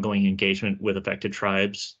of ongoing engagement with affected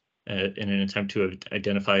tribes in an attempt to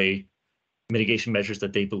identify mitigation measures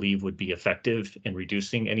that they believe would be effective in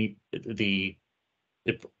reducing any the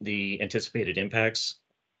anticipated impacts.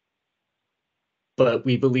 But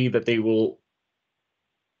we believe that they will.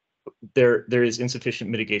 There is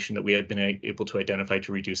insufficient mitigation that we have been able to identify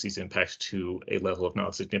to reduce these impacts to a level of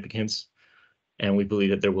non-significance. And we believe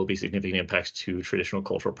that there will be significant impacts to traditional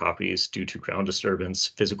cultural properties due to ground disturbance,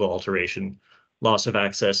 physical alteration, loss of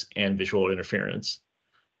access, and visual interference.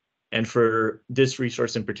 And for this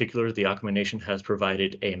resource in particular, the Yakama Nation has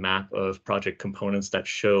provided a map of project components that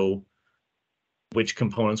show which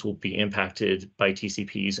components will be impacted by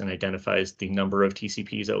TCPs and identifies the number of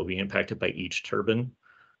TCPs that will be impacted by each turbine.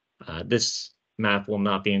 This map will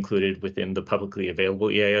not be included within the publicly available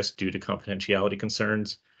EIS due to confidentiality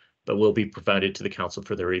concerns, but will be provided to the council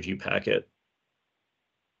for their review packet.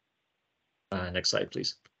 Next slide,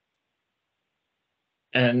 please.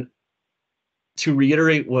 And to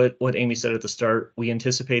reiterate what Amy said at the start, we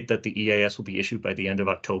anticipate that the EIS will be issued by the end of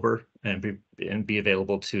October and be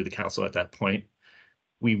available to the council at that point.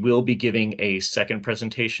 We will be giving a second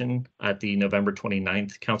presentation at the November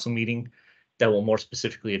 29th council meeting that will more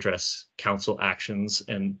specifically address council actions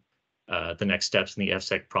and the next steps in the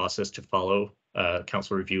FSEC process to follow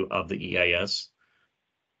council review of the EIS.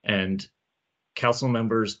 And council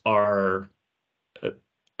members are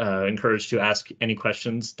encouraged to ask any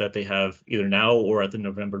questions that they have either now or at the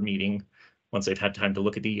November meeting once they've had time to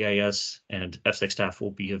look at the EIS, and FSEC staff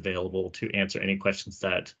will be available to answer any questions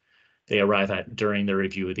that they arrive at during their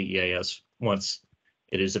review of the EIS once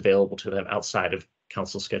it is available to them outside of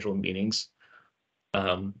council scheduled meetings.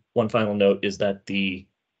 One final note is that the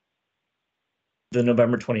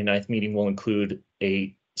November 29th meeting will include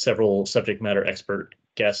several subject matter expert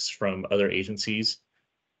guests from other agencies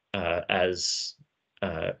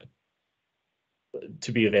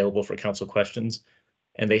to be available for council questions.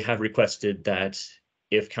 And they have requested that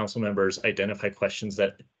if council members identify questions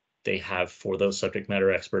that they have for those subject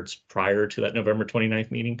matter experts prior to that November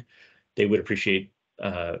 29th meeting, they would appreciate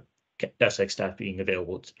FSEC staff being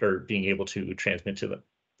available or being able to transmit to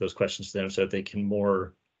those questions to them so that they can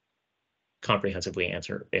more comprehensively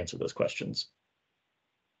answer those questions.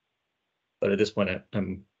 But at this point,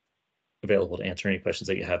 I'm available to answer any questions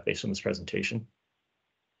that you have based on this presentation.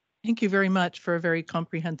 Thank you very much for a very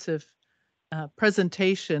comprehensive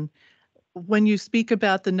presentation. When you speak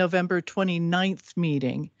about the November 29th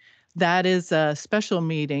meeting, that is a special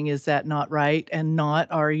meeting, is that not right? And not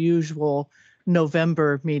our usual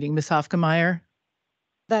November meeting. Ms. Hofkemeyer?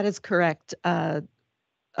 That is correct.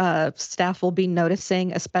 Staff will be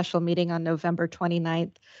noticing a special meeting on November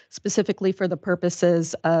 29th, specifically for the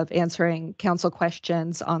purposes of answering council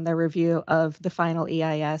questions on the review of the final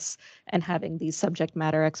EIS and having these subject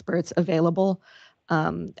matter experts available.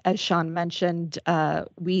 As Sean mentioned,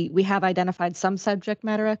 we have identified some subject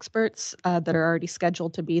matter experts that are already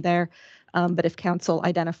scheduled to be there. But if council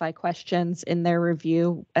identify questions in their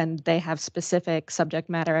review and they have specific subject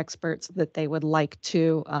matter experts that they would like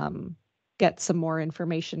to get some more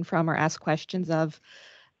information from or ask questions of,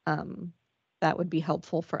 that would be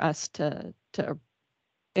helpful for us to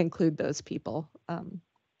include those people.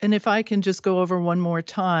 And if I can just go over one more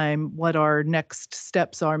time what our next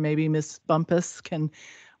steps are, maybe Ms. Bumpus can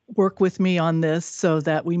work with me on this so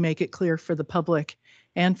that we make it clear for the public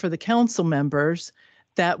and for the council members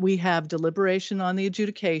that we have deliberation on the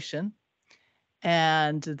adjudication,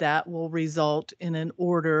 and that will result in an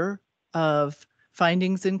order of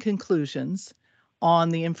findings and conclusions on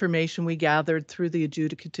the information we gathered through the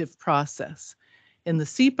adjudicative process. In the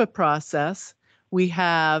SEPA process, we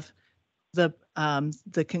have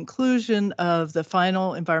the conclusion of the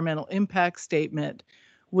final environmental impact statement,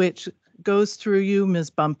 which goes through you, Ms.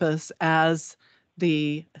 Bumpus, as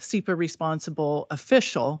the SEPA responsible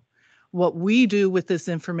official. What we do with this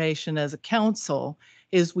information as a council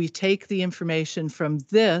is we take the information from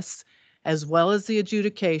this, as well as the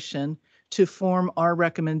adjudication, to form our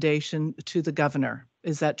recommendation to the governor.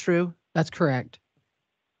 Is that true? That's correct.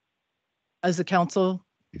 As a council,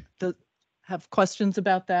 have questions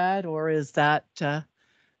about that, or is that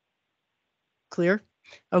clear?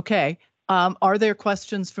 Okay. Are there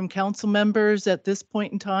questions from council members at this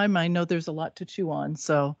point in time? I know there's a lot to chew on,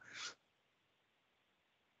 so.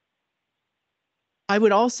 I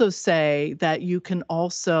would also say that you can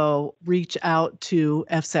also reach out to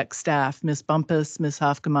FSEC staff, Ms. Bumpus, Ms.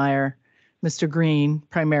 Hofgemeyer, Mr. Green,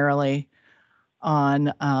 primarily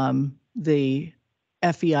on the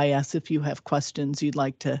FEIS if you have questions you'd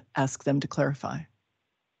like to ask them to clarify.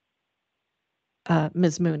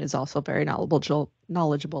 Ms. Moon is also very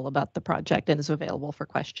knowledgeable about the project and is available for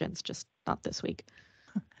questions, just not this week.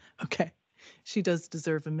 Okay. She does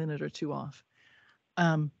deserve a minute or two off.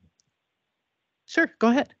 Sure, go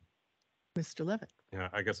ahead, Mr. Levitt. Yeah,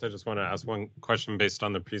 I guess I just want to ask one question based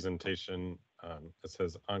on the presentation. It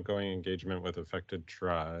says ongoing engagement with affected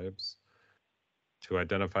tribes to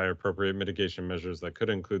identify appropriate mitigation measures that could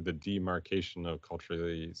include the demarcation of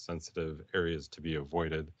culturally sensitive areas to be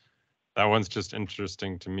avoided. That one's just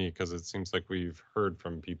interesting to me because it seems like we've heard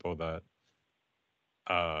from people that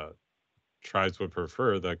tribes would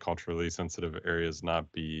prefer that culturally sensitive areas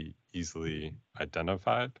not be easily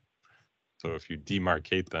identified. So if you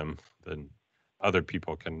demarcate them, then other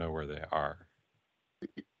people can know where they are.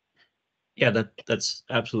 Yeah, that's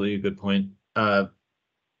absolutely a good point.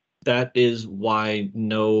 That is why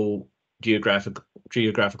no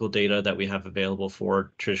geographical data that we have available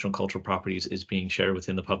for traditional cultural properties is being shared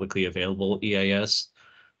within the publicly available EIS.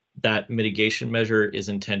 That mitigation measure is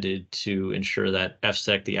intended to ensure that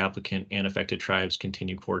FSEC, the applicant, and affected tribes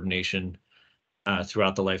continue coordination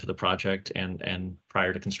throughout the life of the project and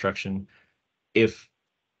prior to construction. If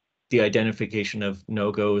the identification of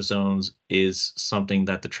no-go zones is something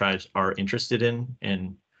that the tribes are interested in,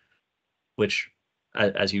 and which,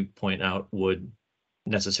 as you point out, would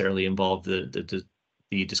necessarily involve the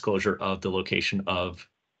disclosure of the location of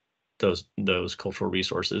those cultural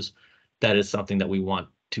resources, that is something that we want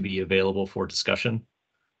to be available for discussion.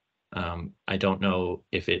 I don't know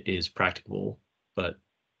if it is practicable, but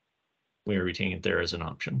we are retaining it there as an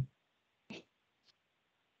option.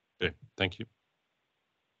 Okay, thank you.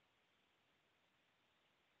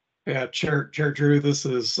 Yeah, Chair Drew, this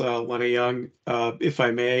is Lenny Young. If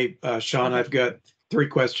I may, Sean, I've got 3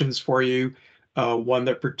 questions for you. One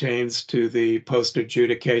that pertains to the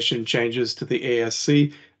post-adjudication changes to the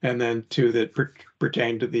ASC, and then 2 that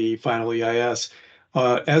pertain to the final EIS.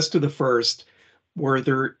 As to the first, were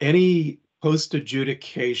there any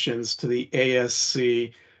post-adjudications to the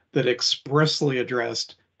ASC that expressly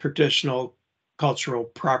addressed traditional cultural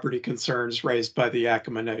property concerns raised by the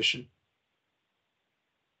Yakama Nation?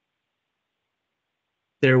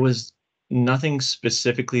 There was nothing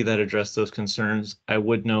specifically that addressed those concerns. I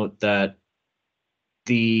would note that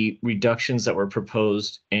the reductions that were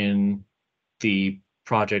proposed in the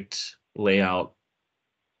project layout,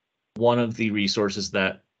 one of the resources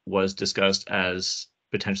that was discussed as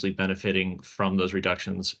potentially benefiting from those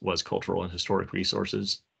reductions was cultural and historic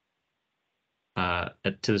resources.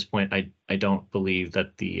 To this point, I don't believe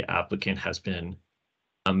that the applicant has been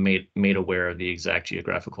made aware of the exact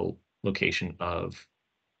geographical location of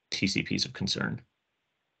TCPs of concern.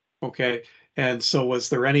 Okay, and so was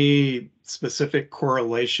there any specific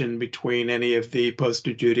correlation between any of the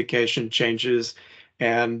post-adjudication changes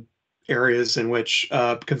and areas in which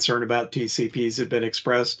concern about TCPs have been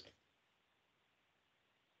expressed?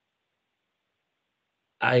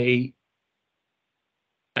 I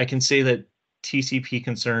can say that TCP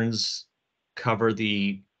concerns cover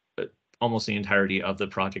the almost the entirety of the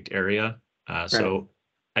project area. So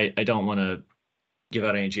I don't want to give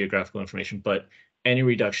out any geographical information, but any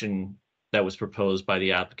reduction that was proposed by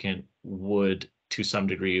the applicant would, to some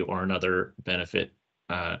degree or another, benefit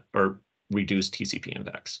or reduce TCP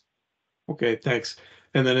impacts. Okay, thanks.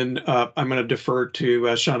 And then I'm going to defer to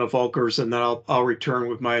Shauna Volkers, and then I'll return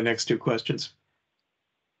with my next 2 questions.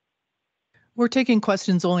 We're taking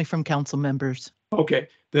questions only from council members. Okay,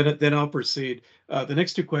 then I'll proceed. The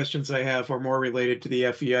next 2 questions I have are more related to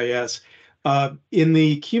the FEIS. In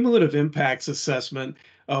the cumulative impacts assessment,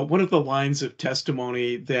 one of the lines of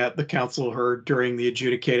testimony that the council heard during the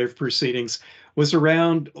adjudicative proceedings was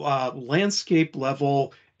around landscape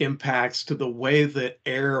level impacts to the way that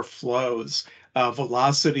air flows,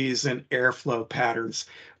 velocities and airflow patterns.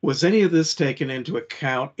 Was any of this taken into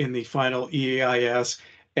account in the final EIS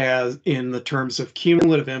as in the terms of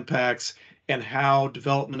cumulative impacts and how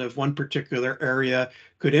development of one particular area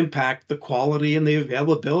could impact the quality and the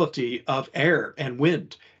availability of air and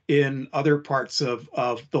wind in other parts of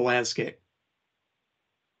the landscape?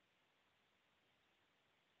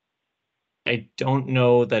 I don't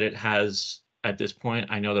know that it has at this point.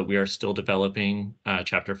 I know that we are still developing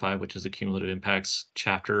Chapter 5, which is the cumulative impacts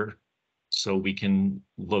chapter. So we can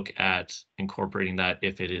look at incorporating that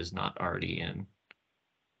if it is not already in.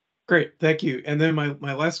 Great, thank you. And then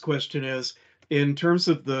my last question is, in terms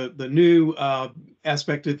of the new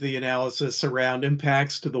aspect of the analysis around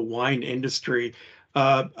impacts to the wine industry,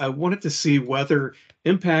 I wanted to see whether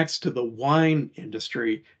impacts to the wine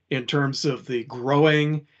industry in terms of the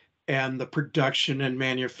growing and the production and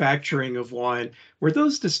manufacturing of wine, were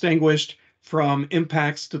those distinguished from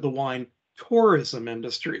impacts to the wine tourism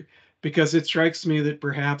industry? Because it strikes me that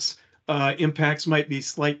perhaps impacts might be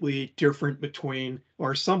slightly different between,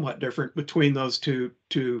 or somewhat different between those two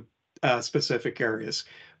specific areas.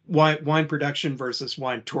 Wine production versus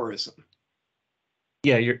wine tourism.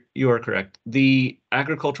 Yeah, you are correct. The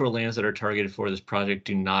agricultural lands that are targeted for this project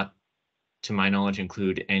do not, to my knowledge,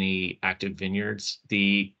 include any active vineyards.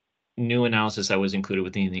 The new analysis that was included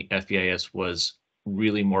within the FEIS was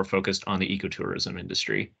really more focused on the ecotourism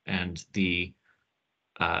industry and the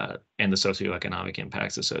socioeconomic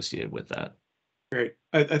impacts associated with that. Great.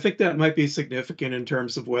 I think that might be significant in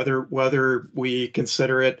terms of whether we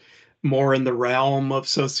consider it more in the realm of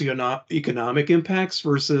socioeconomic impacts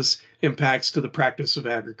versus impacts to the practice of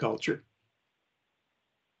agriculture.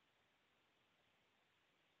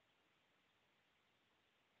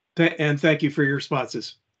 And thank you for your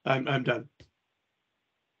responses. I'm done.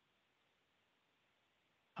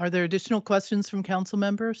 Are there additional questions from council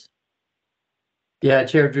members? Yeah,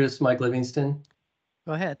 Chair Drew, this is Mike Livingston.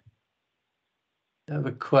 Go ahead. I have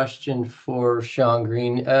a question for Sean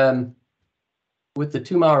Green. With the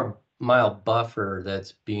 2 mile buffer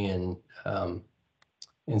that's being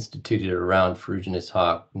instituted around Ferruginous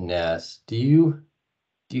Hawk Nest, do you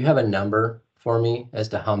have a number for me as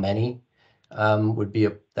to how many would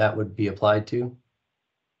be applied to?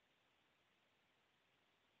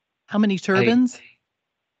 How many turbines?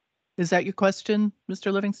 Is that your question,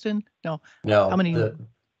 Mr. Livingston? No. No. How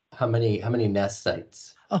many? How many nest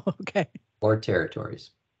sites? Oh, okay. Or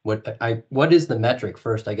territories? What is the metric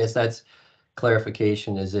first? I guess that's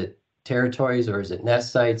clarification. Is it territories or is it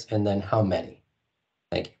nest sites? And then how many?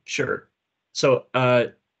 Thank you. Sure. So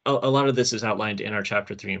a lot of this is outlined in our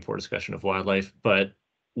Chapter 3 and 4 discussion of wildlife, but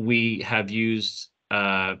we have used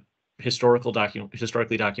historically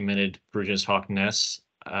documented Ferruginous hawk nests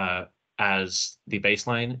as the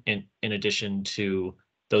baseline, in addition to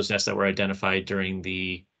those nests that were identified during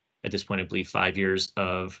the, at this point, I believe 5 years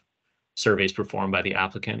of surveys performed by the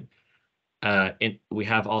applicant. We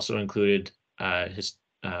have also included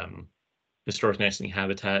historic nesting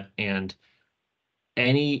habitat, and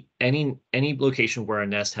any location where a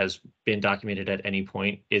nest has been documented at any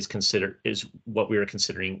point is what we are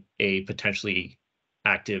considering a potentially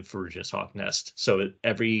active Ferruginous hawk nest. So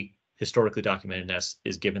every historically documented nest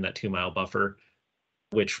is given that 2 mile buffer,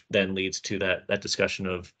 which then leads to that discussion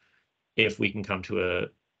of if we can come to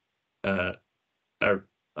a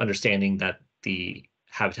understanding that the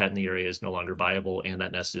habitat in the area is no longer viable and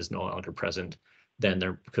that nest is no longer present, then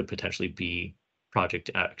there could potentially be project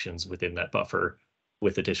actions within that buffer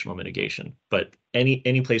with additional mitigation. But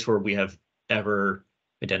any place where we have ever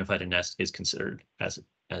identified a nest is considered as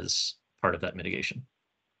part of that mitigation.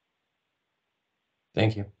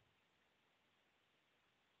 Thank you.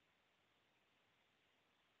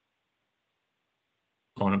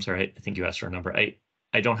 Oh, and I'm sorry, I think you asked for a number.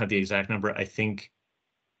 I don't have the exact number. I think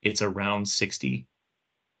it's around 60,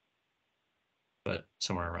 but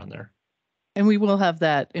somewhere around there. And we will have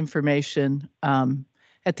that information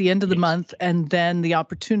at the end of the month, and then the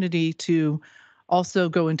opportunity to also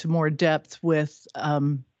go into more depth with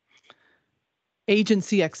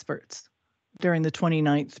agency experts during the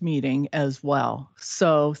 29th meeting as well.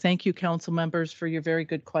 So thank you, council members, for your very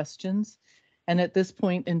good questions. And at this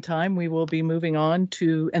point in time, we will be moving on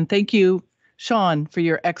to, and thank you, Sean, for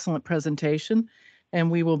your excellent presentation.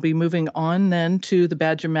 And we will be moving on then to the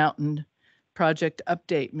Badger Mountain project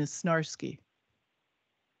update. Ms. Snarsky.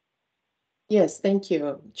 Yes, thank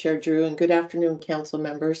you, Chair Drew, and good afternoon, council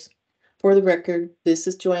members. For the record, this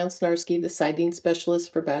is Joanne Snarsky, the siting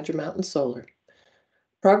specialist for Badger Mountain Solar.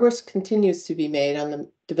 Progress continues to be made on the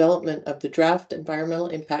development of the draft environmental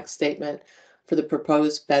impact statement for the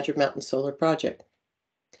proposed Badger Mountain Solar project.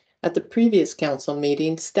 At the previous council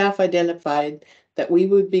meeting, staff identified that we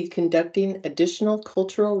would be conducting additional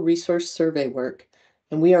cultural resource survey work,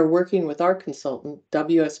 and we are working with our consultant,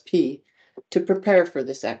 WSP, to prepare for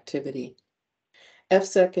this activity.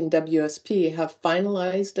 FSEC and WSP have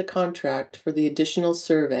finalized a contract for the additional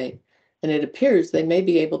survey, and it appears they may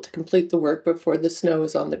be able to complete the work before the snow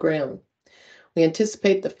is on the ground. We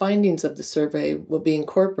anticipate the findings of the survey will be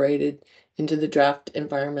incorporated into the draft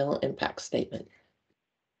environmental impact statement.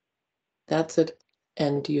 That's it.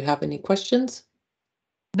 And do you have any questions?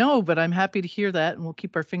 No, but I'm happy to hear that, and we'll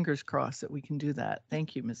keep our fingers crossed that we can do that.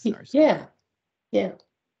 Thank you, Ms. Snarsky. Yeah, yeah.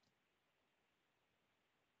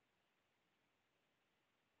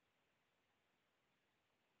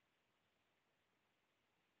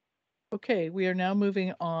 Okay, we are now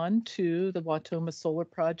moving on to the Watoma Solar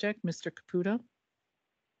Project. Mr. Caputo.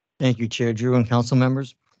 Thank you, Chair Drew and council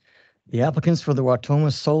members. The applicants for the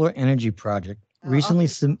Watoma Solar Energy Project recently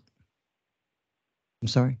submitted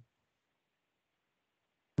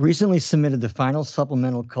the final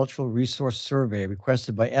supplemental cultural resource survey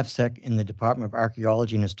requested by FSEC in the Department of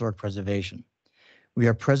Archaeology and Historic Preservation. We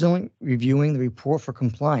are presently reviewing the report for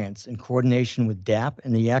compliance in coordination with DAP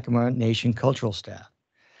and the Yakima Nation cultural staff.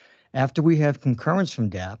 After we have concurrence from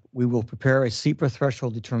DAP, we will prepare a SEPA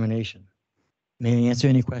threshold determination. May I answer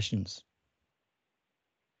any questions?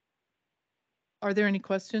 Are there any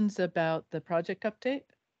questions about the project update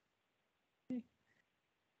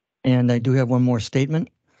And I do have one more statement.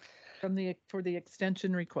 for the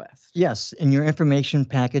extension request? Yes, in your information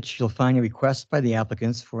package, you'll find a request by the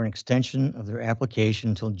applicants for an extension of their application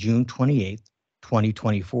until June 28th,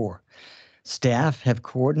 2024. Staff have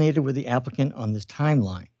coordinated with the applicant on this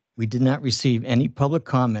timeline. We did not receive any public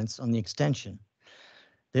comments on the extension.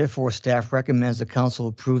 Therefore, staff recommends the council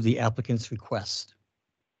approve the applicant's request.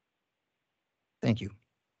 Thank you.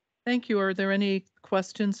 Thank you. Are there any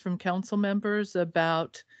questions from council members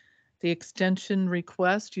about the extension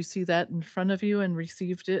request? You see that in front of you and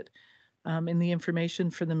received it in the information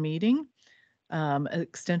for the meeting.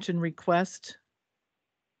 Extension request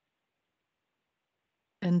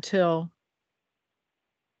until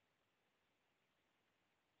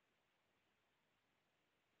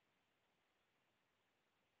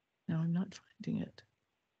no, I'm not finding it.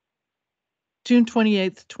 June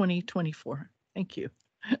 28th, 2024. Thank you.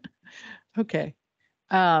 Okay.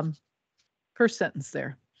 First sentence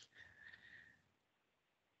there.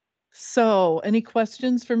 So any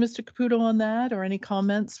questions for Mr. Caputo on that, or any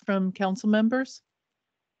comments from council members?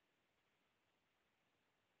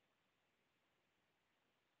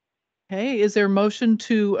 Okay, is there a motion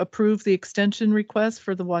to approve the extension request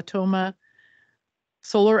for the Watoma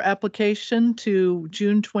solar application to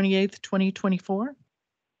June 28th, 2024?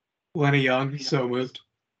 Lenny Young, so moved.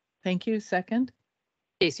 Thank you. Second?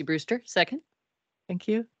 Casey Brewster, second. Thank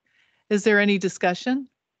you. Is there any discussion?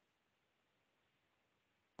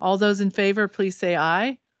 All those in favor, please say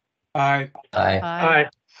aye. Aye. Aye. Aye.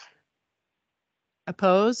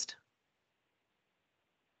 Opposed?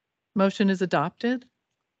 Motion is adopted.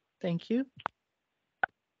 Thank you.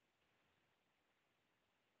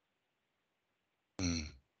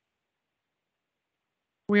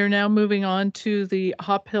 We are now moving on to the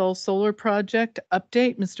Hop Hill Solar Project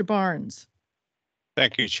update. Mr. Barnes.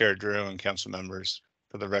 Thank you, Chair Drew and council members.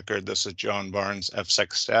 For the record, this is John Barnes,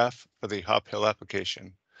 FSEC staff for the Hop Hill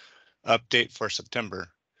application. Update for September.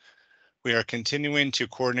 We are continuing to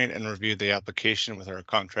coordinate and review the application with our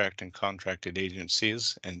contract and contracted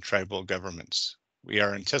agencies and tribal governments. We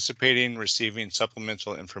are anticipating receiving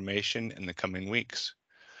supplemental information in the coming weeks.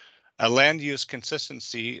 A land use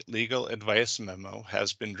consistency legal advice memo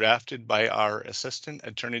has been drafted by our Assistant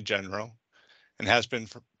Attorney General and has been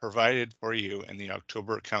provided for you in the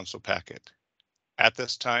October council packet. At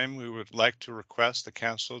this time, we would like to request the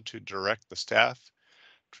council to direct the staff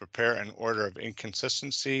to prepare an order of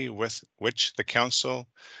inconsistency with which the council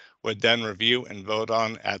would then review and vote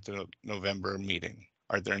on at the November meeting.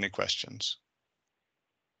 Are there any questions?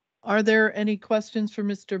 Are there any questions for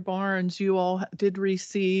Mr. Barnes? You all did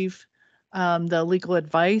receive the legal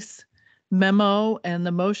advice memo, and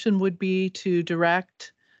the motion would be to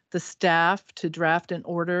direct the staff to draft an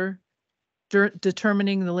order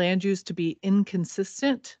determining the land use to be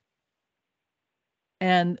inconsistent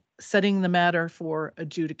and setting the matter for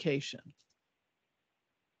adjudication.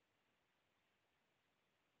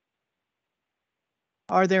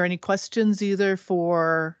 Are there any questions either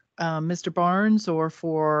for Mr. Barnes or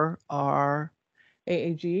for our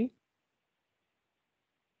AAG?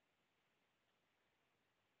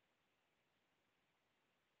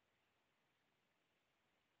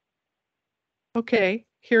 Okay,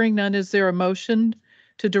 hearing none, is there a motion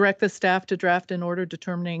to direct the staff to draft an order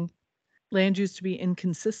determining land use to be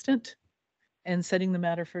inconsistent and setting the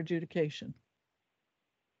matter for adjudication?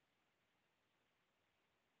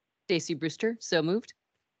 Casey Brewster, so moved.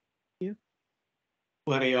 Thank you.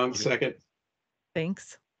 Lenny Young, second.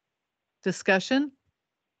 Thanks. Discussion?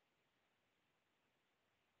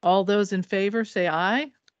 All those in favor say aye.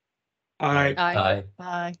 Aye. Aye.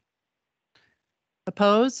 Aye.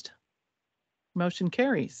 Opposed? Motion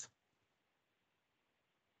carries.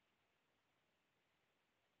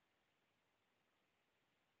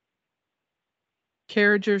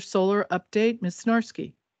 Carriger Solar update, Ms.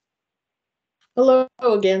 Snarsky. Hello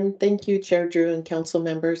again. Thank you, Chair Drew and council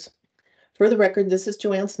members. For the record, this is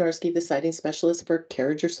Joanne Snarsky, the siting specialist for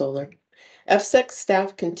Carriger Solar. FSEC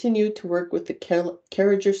staff continue to work with the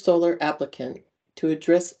Carriger Solar applicant to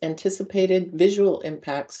address anticipated visual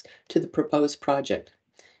impacts to the proposed project.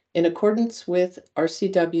 In accordance with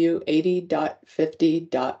RCW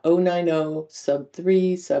 80.50.090 sub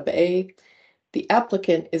 3 sub A, the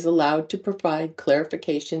applicant is allowed to provide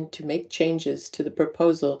clarification to make changes to the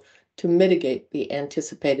proposal to mitigate the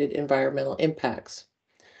anticipated environmental impacts.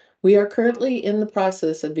 We are currently in the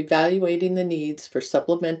process of evaluating the needs for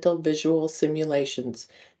supplemental visual simulations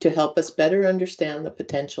to help us better understand the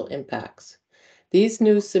potential impacts. These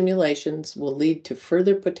new simulations will lead to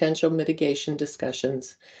further potential mitigation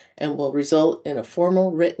discussions and will result in a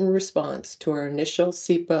formal written response to our initial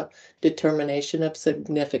SEPA determination of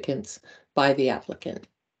significance by the applicant.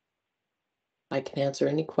 I can answer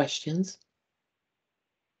any questions.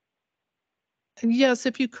 Yes,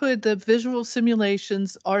 if you could, the visual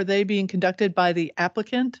simulations, are they being conducted by the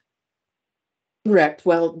applicant? Correct.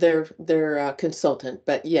 Well, they're consultant,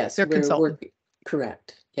 but yes, They're consultant. working.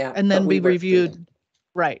 Correct. Yeah. And then but we work through reviewed, them.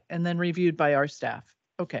 right, and then reviewed by our staff.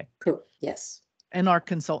 Okay. Correct. Yes. And our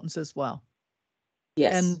consultants as well.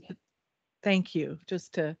 Yes. And thank you,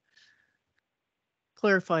 just to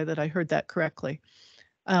clarify that I heard that correctly.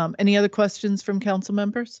 Any other questions from council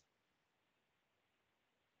members?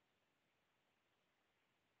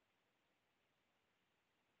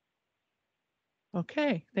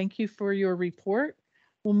 Okay, thank you for your report.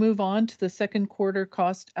 We'll move on to the second quarter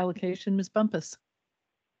cost allocation. Ms. Bumpus.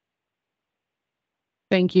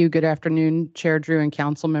 Thank you. Good afternoon, Chair Drew and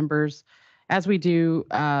council members. As we do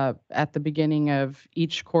at the beginning of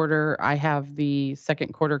each quarter, I have the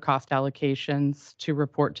second quarter cost allocations to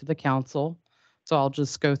report to the council. So I'll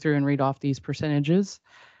just go through and read off these percentages.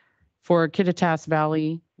 For Kittitas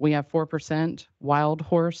Valley, we have 4%, Wild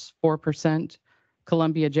Horse 4%,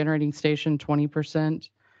 Columbia Generating Station 20%,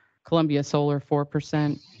 Columbia Solar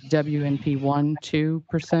 4%, WNP1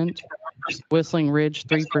 2%, Whistling Ridge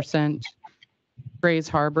 3%, Grays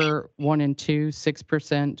Harbor 1 and 2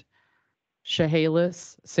 6%,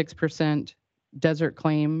 Chehalis 6%, Desert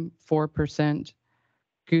Claim 4%,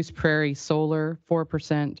 Goose Prairie Solar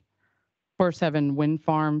 4%, Horse Heaven Wind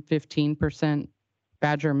Farm 15%,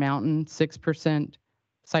 Badger Mountain 6%,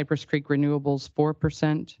 Cypress Creek Renewables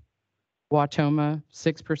 4%, Watoma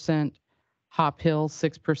 6%, Hop Hill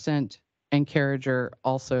 6%, and Carriger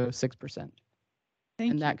also 6%.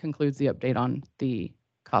 And that concludes the update on the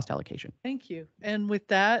cost allocation. Thank you. And with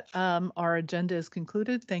that, our agenda is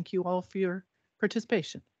concluded. Thank you all for your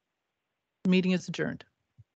participation. The meeting is adjourned.